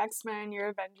 your X-Men, your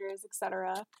Avengers,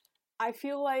 etc. I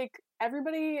feel like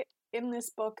everybody in this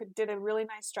book did a really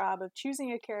nice job of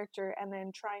choosing a character and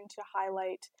then trying to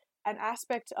highlight an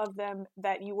aspect of them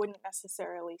that you wouldn't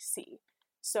necessarily see.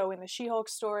 So in the She-Hulk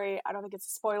story, I don't think it's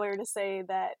a spoiler to say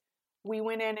that we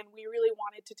went in and we really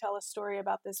wanted to tell a story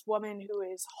about this woman who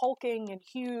is hulking and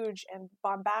huge and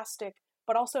bombastic,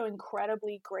 but also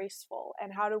incredibly graceful.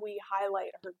 And how do we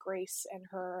highlight her grace and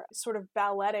her sort of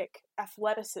balletic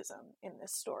athleticism in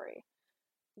this story?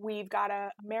 We've got a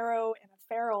Marrow and a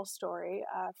Feral story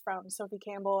from Sophie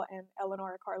Campbell and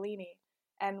Eleonora Carlini.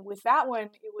 And with that one,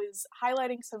 it was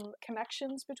highlighting some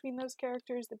connections between those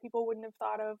characters that people wouldn't have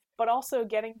thought of, but also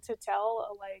getting to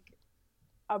tell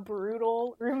a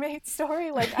brutal roommate story.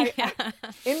 In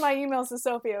my emails to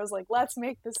Sophie, I was like, let's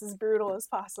make this as brutal as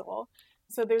possible.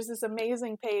 So there's this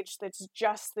amazing page that's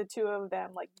just the two of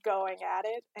them, like, going at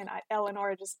it, and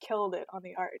Eleanor just killed it on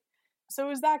the art. So it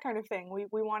was that kind of thing.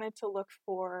 We wanted to look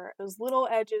for those little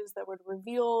edges that would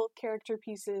reveal character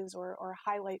pieces or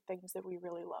highlight things that we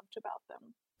really loved about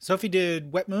them. Sophie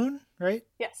did Wet Moon, right?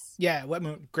 Yes. Yeah, Wet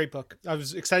Moon, great book. I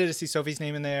was excited to see Sophie's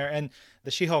name in there. And the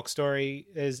She-Hulk story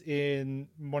is in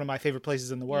one of my favorite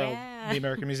places in the world, the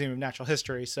American Museum of Natural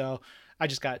History. So I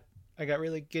got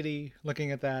really giddy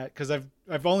looking at that, because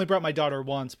I've only brought my daughter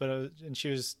once, and she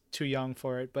was too young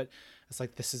for it. But it's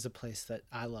like, this is a place that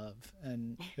I love,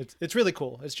 and it's really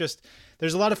cool. It's just,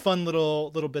 there's a lot of fun little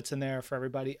bits in there for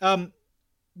everybody.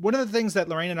 One of the things that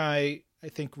Lorraine and I I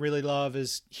think really love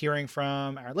is hearing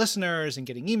from our listeners and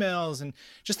getting emails and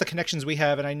just the connections we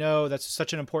have. And I know that's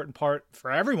such an important part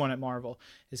for everyone at Marvel,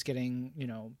 is getting,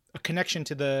 a connection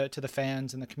to the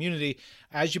fans and the community.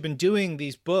 As you've been doing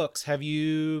these books, have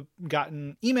you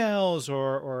gotten emails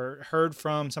or heard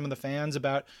from some of the fans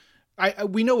about,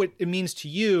 we know what it means to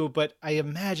you, but I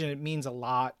imagine it means a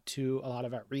lot to a lot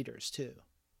of our readers too.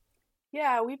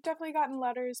 Yeah, we've definitely gotten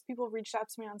letters. People have reached out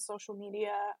to me on social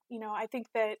media. I think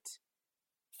that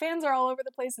fans are all over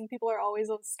the place and people are always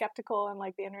skeptical, and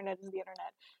like the internet is the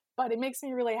internet. But it makes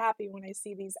me really happy when I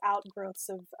see these outgrowths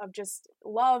of just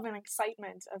love and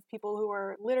excitement of people who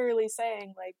are literally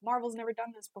saying, like, Marvel's never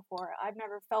done this before. I've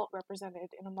never felt represented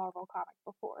in a Marvel comic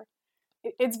before.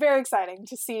 It's very exciting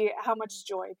to see how much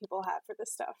joy people have for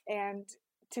this stuff, and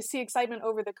to see excitement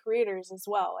over the creators as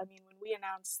well. I mean, when we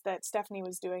announced that Stephanie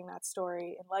was doing that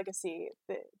story in Legacy,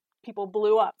 people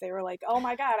blew up. They were like, oh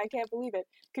my God, I can't believe it.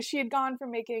 Because she had gone from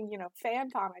making, fan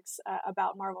comics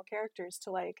about Marvel characters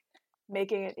to like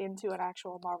making it into an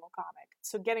actual Marvel comic.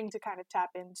 So getting to kind of tap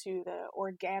into the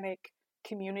organic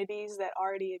communities that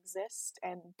already exist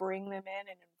and bring them in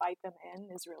and invite them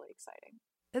in is really exciting.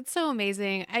 That's so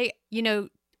amazing.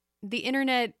 The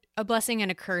internet, a blessing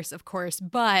and a curse, of course,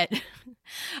 but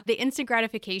the instant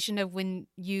gratification of when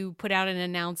you put out an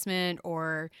announcement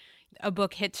or a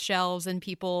book hits shelves and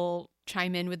people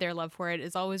chime in with their love for it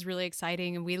is always really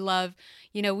exciting. And we love,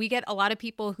 we get a lot of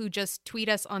people who just tweet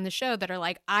us on the show that are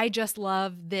like, I just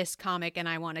love this comic and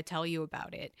I want to tell you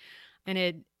about it.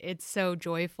 And it's so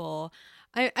joyful.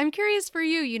 I'm curious for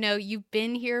you, you've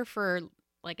been here for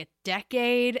like a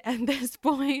decade at this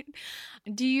point.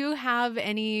 Do you have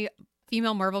any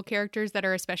female Marvel characters that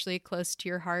are especially close to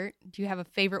your heart? Do you have a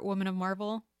favorite woman of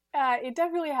Marvel? It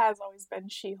definitely has always been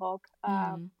She-Hulk.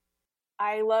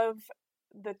 I love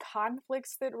the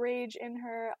conflicts that rage in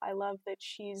her. I love that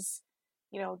she's,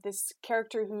 this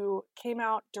character who came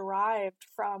out derived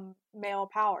from male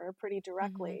power pretty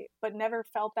directly, but never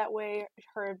felt that way.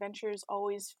 Her adventures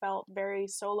always felt very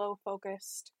solo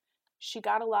focused. She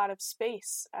got a lot of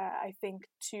space, I think,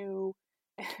 to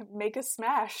make a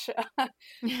smash.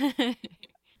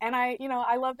 And I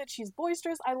love that she's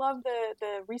boisterous. I love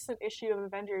the recent issue of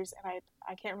Avengers, and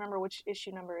I can't remember which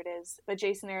issue number it is, but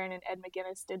Jason Aaron and Ed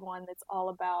McGuinness did one that's all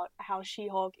about how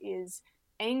She-Hulk is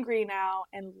angry now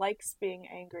and likes being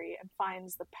angry and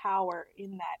finds the power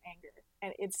in that anger.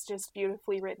 And it's just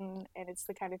beautifully written, and it's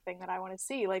the kind of thing that I want to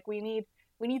see. Like, we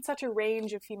need such a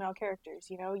range of female characters,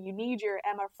 You need your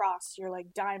Emma Frost, your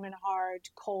like diamond hard,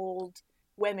 cold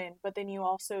women, but then you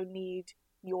also need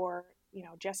your,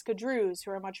 Jessica Drews,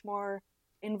 who are much more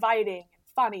inviting and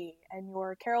funny, and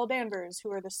your Carol Danvers,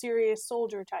 who are the serious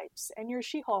soldier types, and your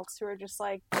She-Hulks, who are just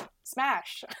like,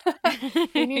 smash.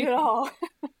 You need it all.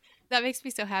 That makes me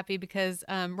so happy because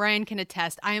Ryan can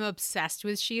attest. I am obsessed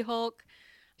with She-Hulk.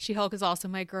 She-Hulk is also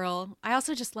my girl. I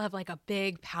also just love like a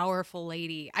big, powerful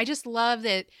lady. I just love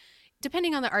that,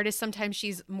 depending on the artist, sometimes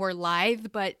she's more lithe,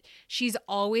 but she's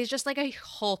always just like a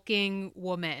hulking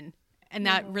woman. And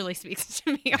that really speaks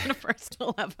to me on a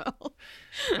personal level.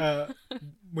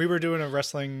 We were doing a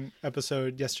wrestling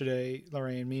episode yesterday,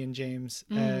 Lorraine, me and James,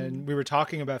 and we were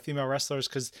talking about female wrestlers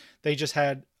because they just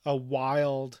had a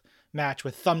wild match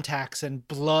with thumbtacks and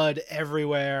blood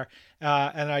everywhere.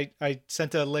 And I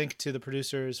sent a link to the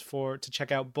producers to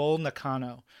check out Bull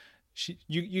Nakano.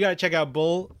 You got to check out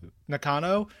Bull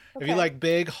Nakano. Okay. If you like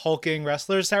big hulking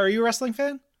wrestlers. Sarah, are you a wrestling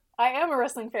fan? I am a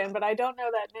wrestling fan, but I don't know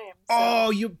that name.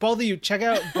 So. Oh, both of you check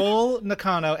out Bull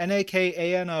Nakano,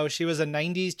 Nakano. She was a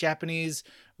 90s Japanese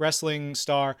wrestling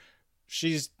star.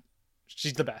 She's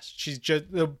the best. She's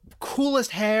just the coolest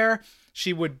hair.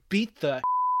 She would beat the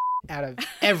out of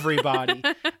everybody.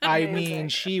 I mean,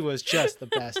 she was just the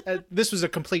best. This was a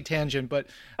complete tangent, but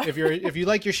if you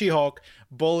like your She-Hulk,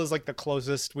 Bull is like the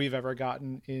closest we've ever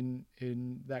gotten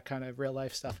in that kind of real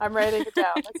life stuff. I'm writing it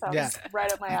down. That sounds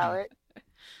right up my alley.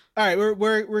 All right,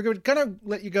 we're gonna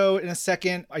let you go in a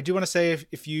second. I do want to say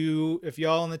if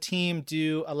y'all on the team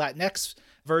do a Latinx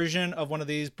version of one of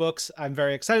these books, I'm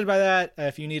very excited by that.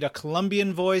 If you need a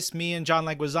Colombian voice, me and John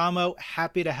Leguizamo,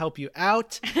 happy to help you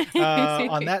out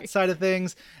on that side of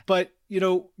things. But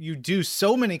you do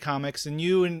so many comics, and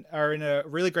you are in a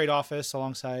really great office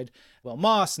alongside Will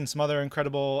Moss and some other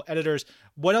incredible editors.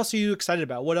 What else are you excited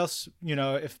about? What else,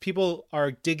 if people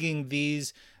are digging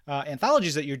these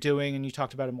anthologies that you're doing, and you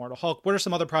talked about Immortal Hulk, what are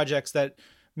some other projects that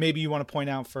maybe you want to point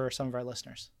out for some of our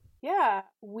listeners? Yeah,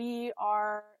 we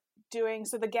are doing,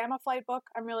 so the Gamma Flight book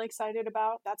I'm really excited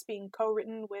about. That's being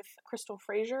co-written with Crystal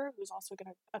Frazier, who's also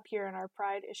going to appear in our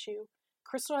Pride issue.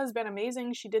 Crystal has been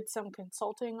amazing. She did some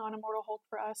consulting on Immortal Hulk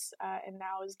for us, and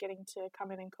now is getting to come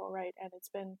in and co-write. And it's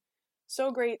been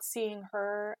so great seeing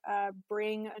her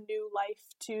bring a new life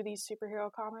to these superhero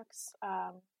comics.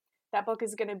 That book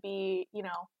is going to be,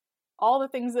 all the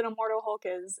things that Immortal Hulk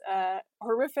is,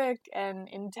 horrific and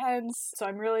intense. So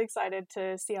I'm really excited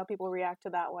to see how people react to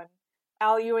that one.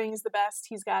 Al Ewing's the best.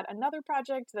 He's got another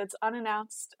project that's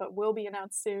unannounced, but will be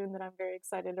announced soon, that I'm very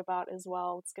excited about as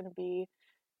well. It's going to be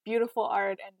beautiful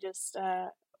art and just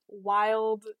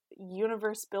wild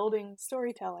universe building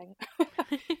storytelling.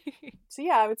 So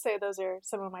yeah, I would say those are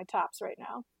some of my tops right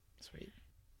now. Sweet.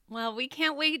 Well, we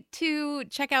can't wait to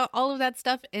check out all of that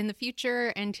stuff in the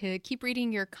future and to keep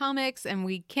reading your comics. And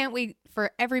we can't wait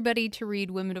for everybody to read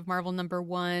Women of Marvel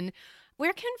 #1.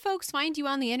 Where can folks find you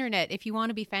on the internet if you want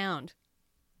to be found?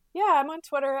 Yeah, I'm on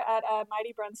Twitter at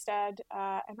Mighty Brunstad,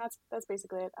 and that's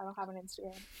basically it. I don't have an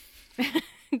Instagram.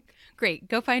 Great.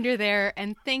 Go find her there.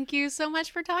 And thank you so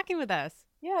much for talking with us.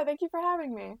 Yeah, thank you for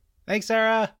having me. Thanks,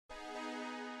 Sarah.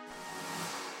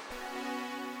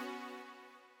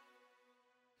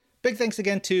 Big thanks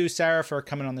again to Sarah for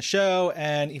coming on the show,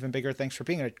 and even bigger thanks for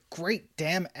being a great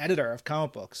damn editor of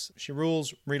comic books. She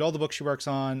rules. Read all the books she works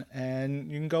on,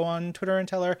 and you can go on Twitter and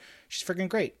tell her she's freaking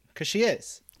great, because she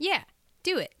is. Yeah,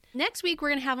 do it. Next week, we're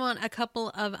going to have on a couple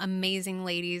of amazing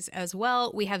ladies as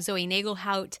well. We have Zoe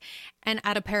Nagelhout and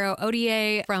Adepero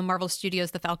Odier from Marvel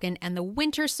Studios' The Falcon and the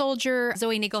Winter Soldier.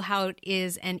 Zoe Nagelhout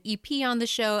is an EP on the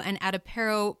show, and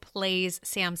Adepero plays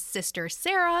Sam's sister,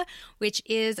 Sarah, which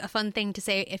is a fun thing to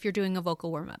say if you're doing a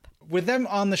vocal warm-up. With them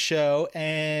on the show,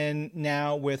 and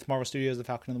now with Marvel Studios' The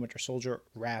Falcon and the Winter Soldier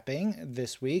wrapping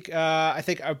this week, I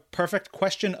think a perfect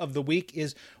question of the week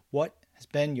is, what has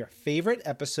been your favorite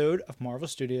episode of Marvel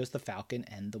Studios' The Falcon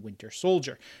and the Winter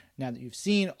Soldier? Now that you've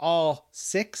seen all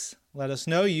 6, let us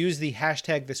know. Use the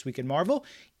hashtag #ThisWeekInMarvel.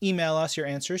 Email us your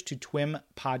answers to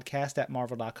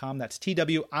twimpodcast@marvel.com. That's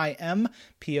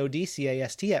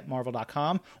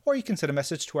TWIMPODCAST@marvel.com. Or you can send a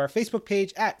message to our Facebook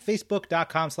page at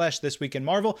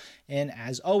facebook.com/thisweekinmarvel. And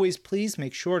as always, please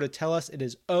make sure to tell us it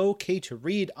is okay to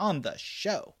read on the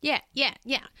show. Yeah.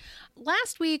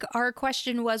 Last week, our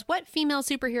question was, what female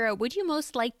superhero would you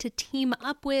most like to team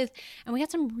up with? And we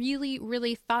got some really,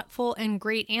 really thoughtful and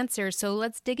great answers, so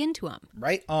let's dig into them.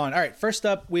 Right on. All right, first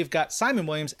up, we've got Simon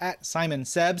Williams at Simon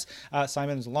Sebs.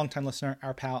 Simon is a longtime listener,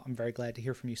 our pal. I'm very glad to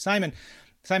hear from you, Simon.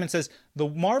 Simon says, the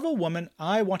Marvel woman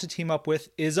I want to team up with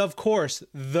is, of course,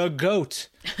 the GOAT,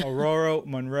 Aurora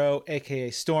Monroe, a.k.a.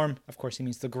 Storm. Of course, he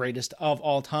means the greatest of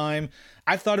all time.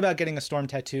 I've thought about getting a Storm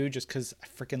tattoo just because I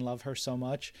freaking love her so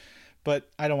much.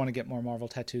 But I don't want to get more Marvel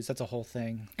tattoos. That's a whole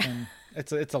thing. And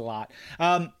it's a lot.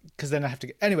 Because then I have to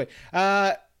get... Anyway,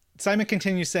 Simon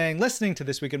continues saying, listening to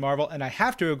This Week in Marvel, and I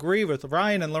have to agree with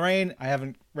Ryan and Lorraine. I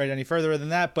haven't read any further than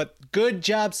that, but good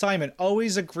job, Simon.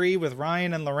 Always agree with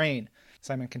Ryan and Lorraine.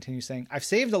 Simon continues saying, I've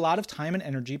saved a lot of time and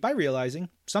energy by realizing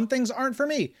some things aren't for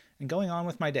me and going on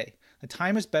with my day. The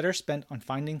time is better spent on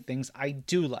finding things I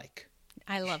do like.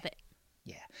 I love it.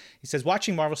 Yeah. He says,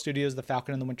 watching Marvel Studios' The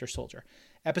Falcon and the Winter Soldier.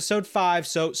 Episode 5,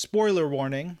 so spoiler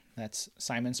warning. That's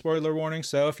Simon's spoiler warning.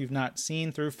 So if you've not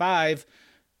seen through 5,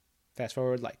 fast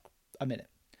forward like a minute.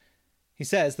 He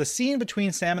says, the scene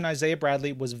between Sam and Isaiah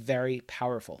Bradley was very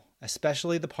powerful,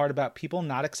 especially the part about people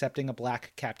not accepting a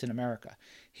black Captain America.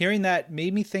 Hearing that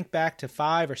made me think back to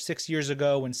 5 or 6 years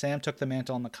ago when Sam took the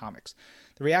mantle in the comics.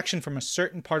 The reaction from a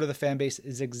certain part of the fan base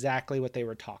is exactly what they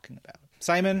were talking about.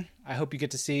 Simon, I hope you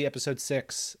get to see episode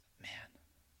 6.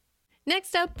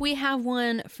 Next up, we have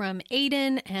one from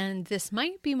Aiden, and this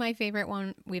might be my favorite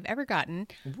one we've ever gotten.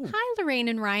 Ooh. Hi, Lorraine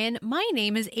and Ryan. My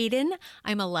name is Aiden.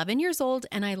 I'm 11 years old,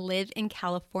 and I live in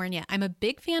California. I'm a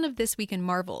big fan of This Week in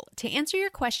Marvel. To answer your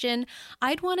question,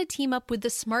 I'd want to team up with the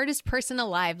smartest person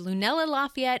alive, Lunella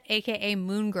Lafayette, a.k.a.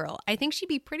 Moon Girl. I think she'd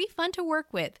be pretty fun to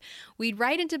work with. We'd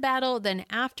ride into battle, then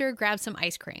after, grab some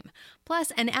ice cream.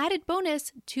 Plus, an added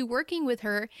bonus to working with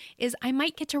her is I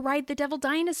might get to ride the Devil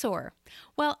Dinosaur.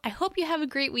 Well, I hope you have a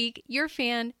great week. Your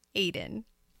fan, Aiden.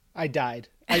 I died.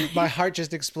 My heart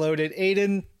just exploded.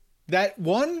 Aiden, that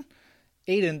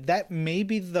may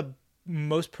be the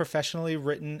most professionally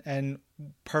written and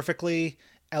perfectly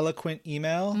eloquent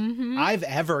email I've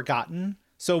ever gotten.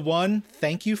 So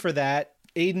thank you for that.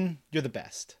 Aiden, you're the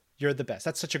best. You're the best.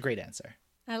 That's such a great answer.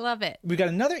 I love it. We got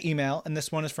another email, and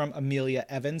this one is from Amelia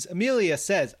Evans. Amelia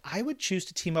says, I would choose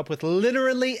to team up with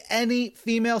literally any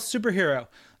female superhero,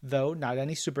 though not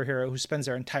any superhero who spends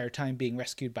their entire time being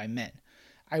rescued by men.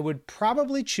 I would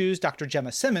probably choose Dr.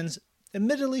 Gemma Simmons.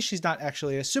 Admittedly, she's not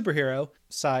actually a superhero.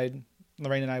 Side,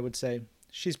 Lorraine and I would say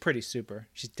she's pretty super.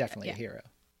 She's definitely a hero.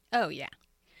 Oh, yeah.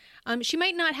 She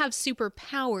might not have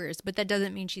superpowers, but that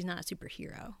doesn't mean she's not a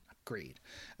superhero. Agreed.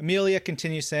 Amelia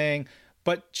continues saying,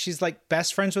 but she's like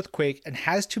best friends with Quake and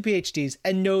has 2 PhDs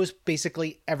and knows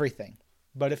basically everything.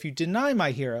 But if you deny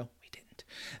my hero, we didn't,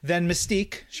 then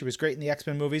Mystique, she was great in the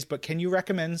X-Men movies, but can you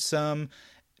recommend some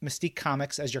Mystique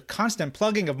comics as your constant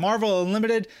plugging of Marvel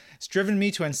Unlimited? It's driven me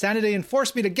to insanity and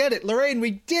forced me to get it. Lorraine,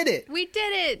 we did it. We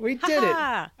did it. We did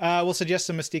it. We'll suggest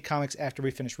some Mystique comics after we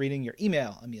finish reading your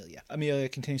email, Amelia. Amelia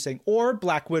continues saying, or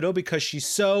Black Widow because she's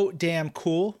so damn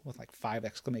cool, with like 5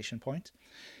 exclamation points.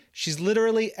 She's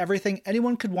literally everything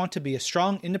anyone could want to be: a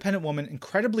strong, independent woman,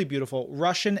 incredibly beautiful,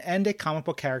 Russian, and a comic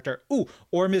book character. Ooh,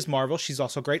 or Ms. Marvel, she's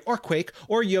also great, or Quake,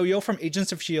 or Yo-Yo from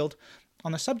Agents of S.H.I.E.L.D.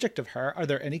 On the subject of her, are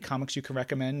there any comics you can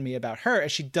recommend me about her,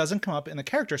 as she doesn't come up in the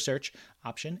character search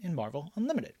option in Marvel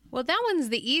Unlimited? Well, that one's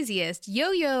the easiest.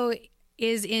 Yo-Yo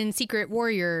is in Secret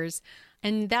Warriors,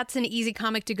 and that's an easy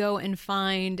comic to go and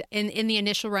find. In the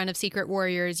initial run of Secret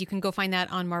Warriors, you can go find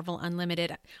that on Marvel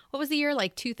Unlimited. What was the year?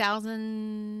 Like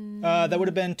 2000? That would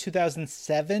have been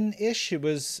 2007-ish. It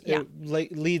was. Yeah.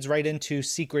 It leads right into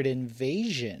Secret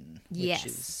Invasion, which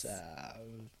is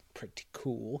pretty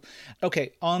cool.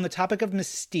 Okay, on the topic of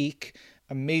Mystique,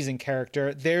 amazing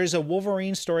character, there's a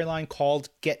Wolverine storyline called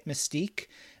Get Mystique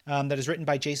that is written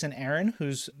by Jason Aaron,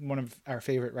 who's one of our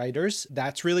favorite writers.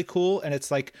 That's really cool, and it's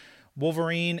like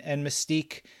Wolverine and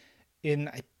Mystique in,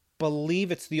 I believe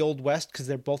it's the Old West, because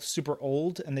they're both super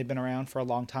old and they've been around for a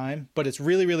long time, but it's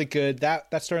really, really good.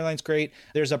 That storyline's great.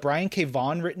 There's a Brian K.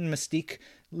 Vaughan written Mystique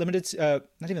limited,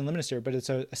 not even limited series, but it's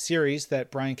a series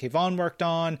that Brian K. Vaughan worked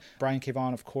on. Brian K.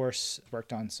 Vaughan, of course,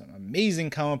 worked on some amazing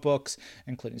comic books,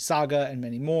 including Saga and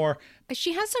many more.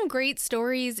 She has some great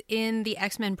stories in the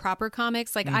X-Men proper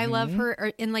comics. Like, I love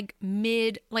her in like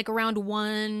around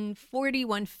 140,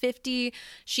 150.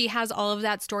 She has all of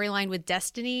that storyline with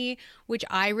Destiny, which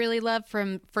I really love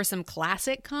for some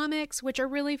classic comics, which are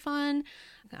really fun.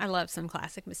 I love some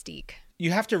classic Mystique.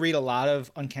 You have to read a lot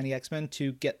of Uncanny X-Men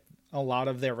to get a lot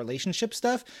of their relationship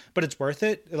stuff, but it's worth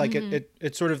it. Like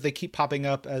it sort of, they keep popping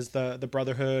up as the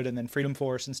Brotherhood and then Freedom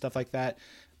Force and stuff like that.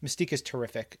 Mystique is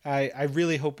terrific. I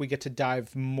really hope we get to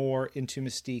dive more into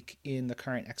Mystique in the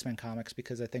current X-Men comics,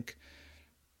 because I think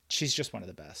she's just one of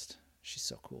the best. She's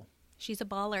so cool. She's a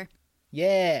baller.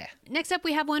 Yeah. Next up,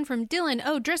 we have one from Dylan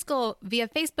O'Driscoll via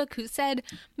Facebook, who said,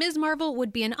 Ms. Marvel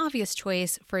would be an obvious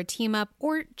choice for a team up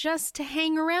or just to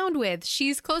hang around with.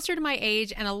 She's closer to my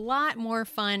age and a lot more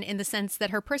fun in the sense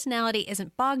that her personality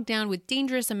isn't bogged down with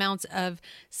dangerous amounts of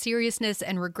seriousness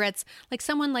and regrets like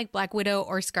someone like Black Widow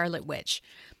or Scarlet Witch.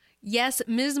 Yes,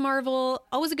 Ms. Marvel,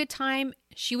 always a good time.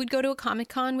 She would go to a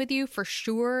Comic-Con with you for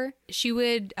sure. She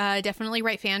would definitely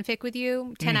write fanfic with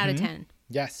you. 10 out of 10.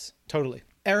 Yes, totally.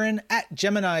 Erin at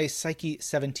Gemini Psyche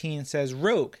 17 says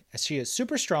Rogue, as she is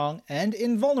super strong and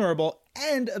invulnerable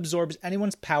and absorbs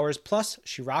anyone's powers. Plus,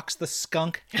 she rocks the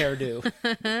skunk hairdo.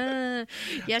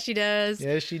 Yes, she does.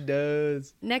 Yes, she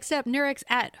does. Next up, Nurix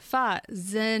at Fa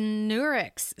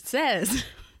Zenurix says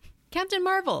Captain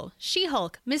Marvel,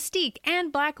 She-Hulk, Mystique,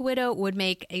 and Black Widow would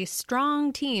make a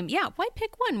strong team. Yeah, why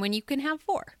pick one when you can have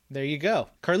 4? There you go.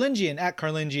 Carlingian at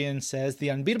Carlingian says the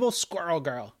unbeatable Squirrel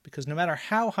Girl, because no matter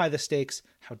how high the stakes,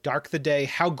 how dark the day,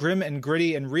 how grim and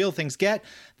gritty and real things get,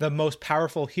 the most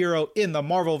powerful hero in the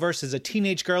Marvelverse is a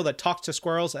teenage girl that talks to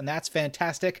squirrels, and that's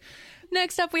fantastic.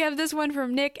 Next up, we have this one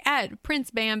from Nick at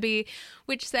Prince Bambi,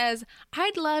 which says,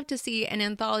 I'd love to see an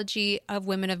anthology of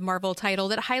Women of Marvel title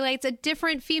that highlights a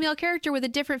different female character with a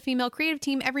different female creative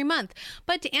team every month.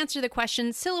 But to answer the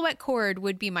question, Silhouette Cord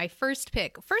would be my first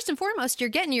pick. First and foremost, you're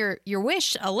getting your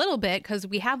wish a little bit, because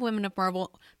we have Women of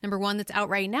Marvel #1 that's out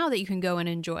right now that you can go and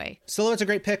enjoy. Silhouette's a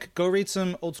great pick. Go read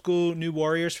some old school New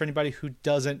Warriors for anybody who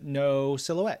doesn't know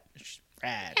Silhouette. It's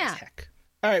rad as heck.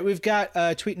 All right, we've got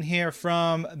a tweet in here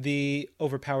from the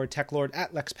overpowered tech lord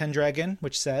at Lex Pendragon,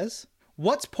 which says,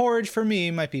 what's porridge for me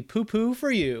might be poo-poo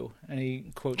for you. And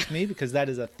he quotes me because that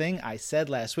is a thing I said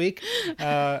last week.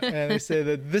 And they say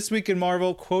that this week in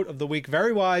Marvel, quote of the week,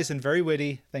 very wise and very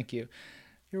witty. Thank you.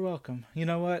 You're welcome. You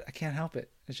know what? I can't help it.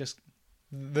 It's just,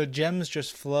 the gems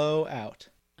just flow out.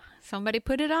 Somebody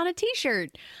put it on a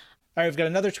t-shirt. All right, we've got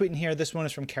another tweet in here. This one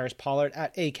is from Karis Pollard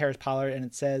at Karis Pollard, and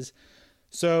it says,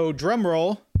 so, drum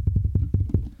roll.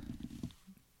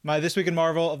 My This Week in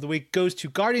Marvel of the week goes to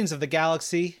Guardians of the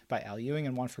Galaxy by Al Ewing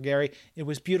and Juan Frigeri. It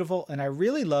was beautiful, and I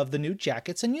really loved the new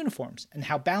jackets and uniforms, and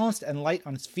how balanced and light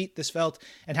on its feet this felt,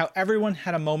 and how everyone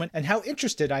had a moment, and how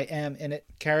interested I am in it.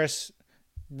 Karis,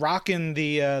 rocking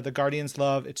the Guardians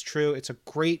love. It's true. It's a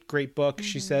great, great book,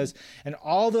 she says. And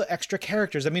all the extra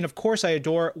characters. I mean, of course, I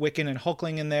adore Wiccan and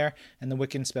Hulkling in there, and the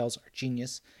Wiccan spells are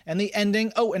genius. And the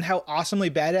ending, oh, and how awesomely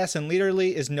badass and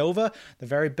leaderly is Nova, the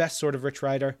very best sort of rich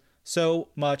writer. So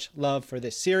much love for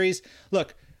this series.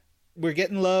 Look, we're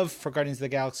getting love for Guardians of the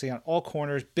Galaxy on all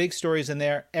corners. Big stories in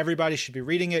there. Everybody should be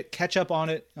reading it. Catch up on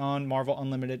it on Marvel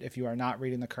Unlimited if you are not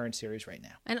reading the current series right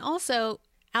now. And also,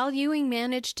 Al Ewing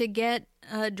managed to get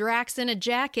Drax in a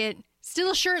jacket,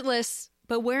 still shirtless,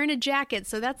 but wearing a jacket,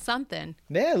 so that's something.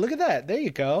 Yeah, look at that. There you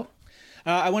go.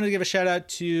 I wanted to give a shout out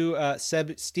to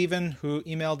Seb Steven, who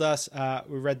emailed us.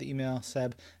 We read the email.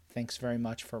 Seb, thanks very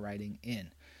much for writing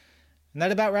in. And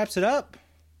that about wraps it up.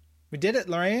 We did it,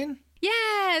 Lorraine.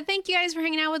 Yeah, thank you guys for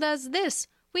hanging out with us this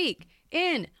week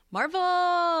in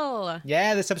Marvel.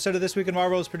 Yeah, this episode of This Week in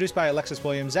Marvel is produced by Alexis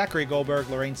Williams, Zachary Goldberg,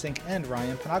 Lorraine Sink, and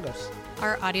Ryan Panagos.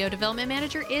 Our audio development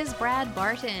manager is Brad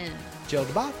Barton. Jill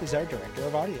DeBoff is our director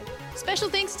of audio. Special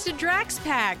thanks to Drax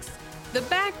Packs, the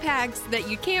backpacks that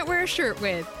you can't wear a shirt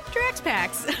with. Drax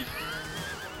Packs.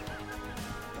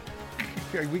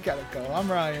 We gotta go.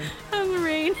 I'm Ryan. I'm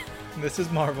Lorraine. This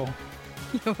is Marvel.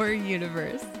 Your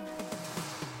universe.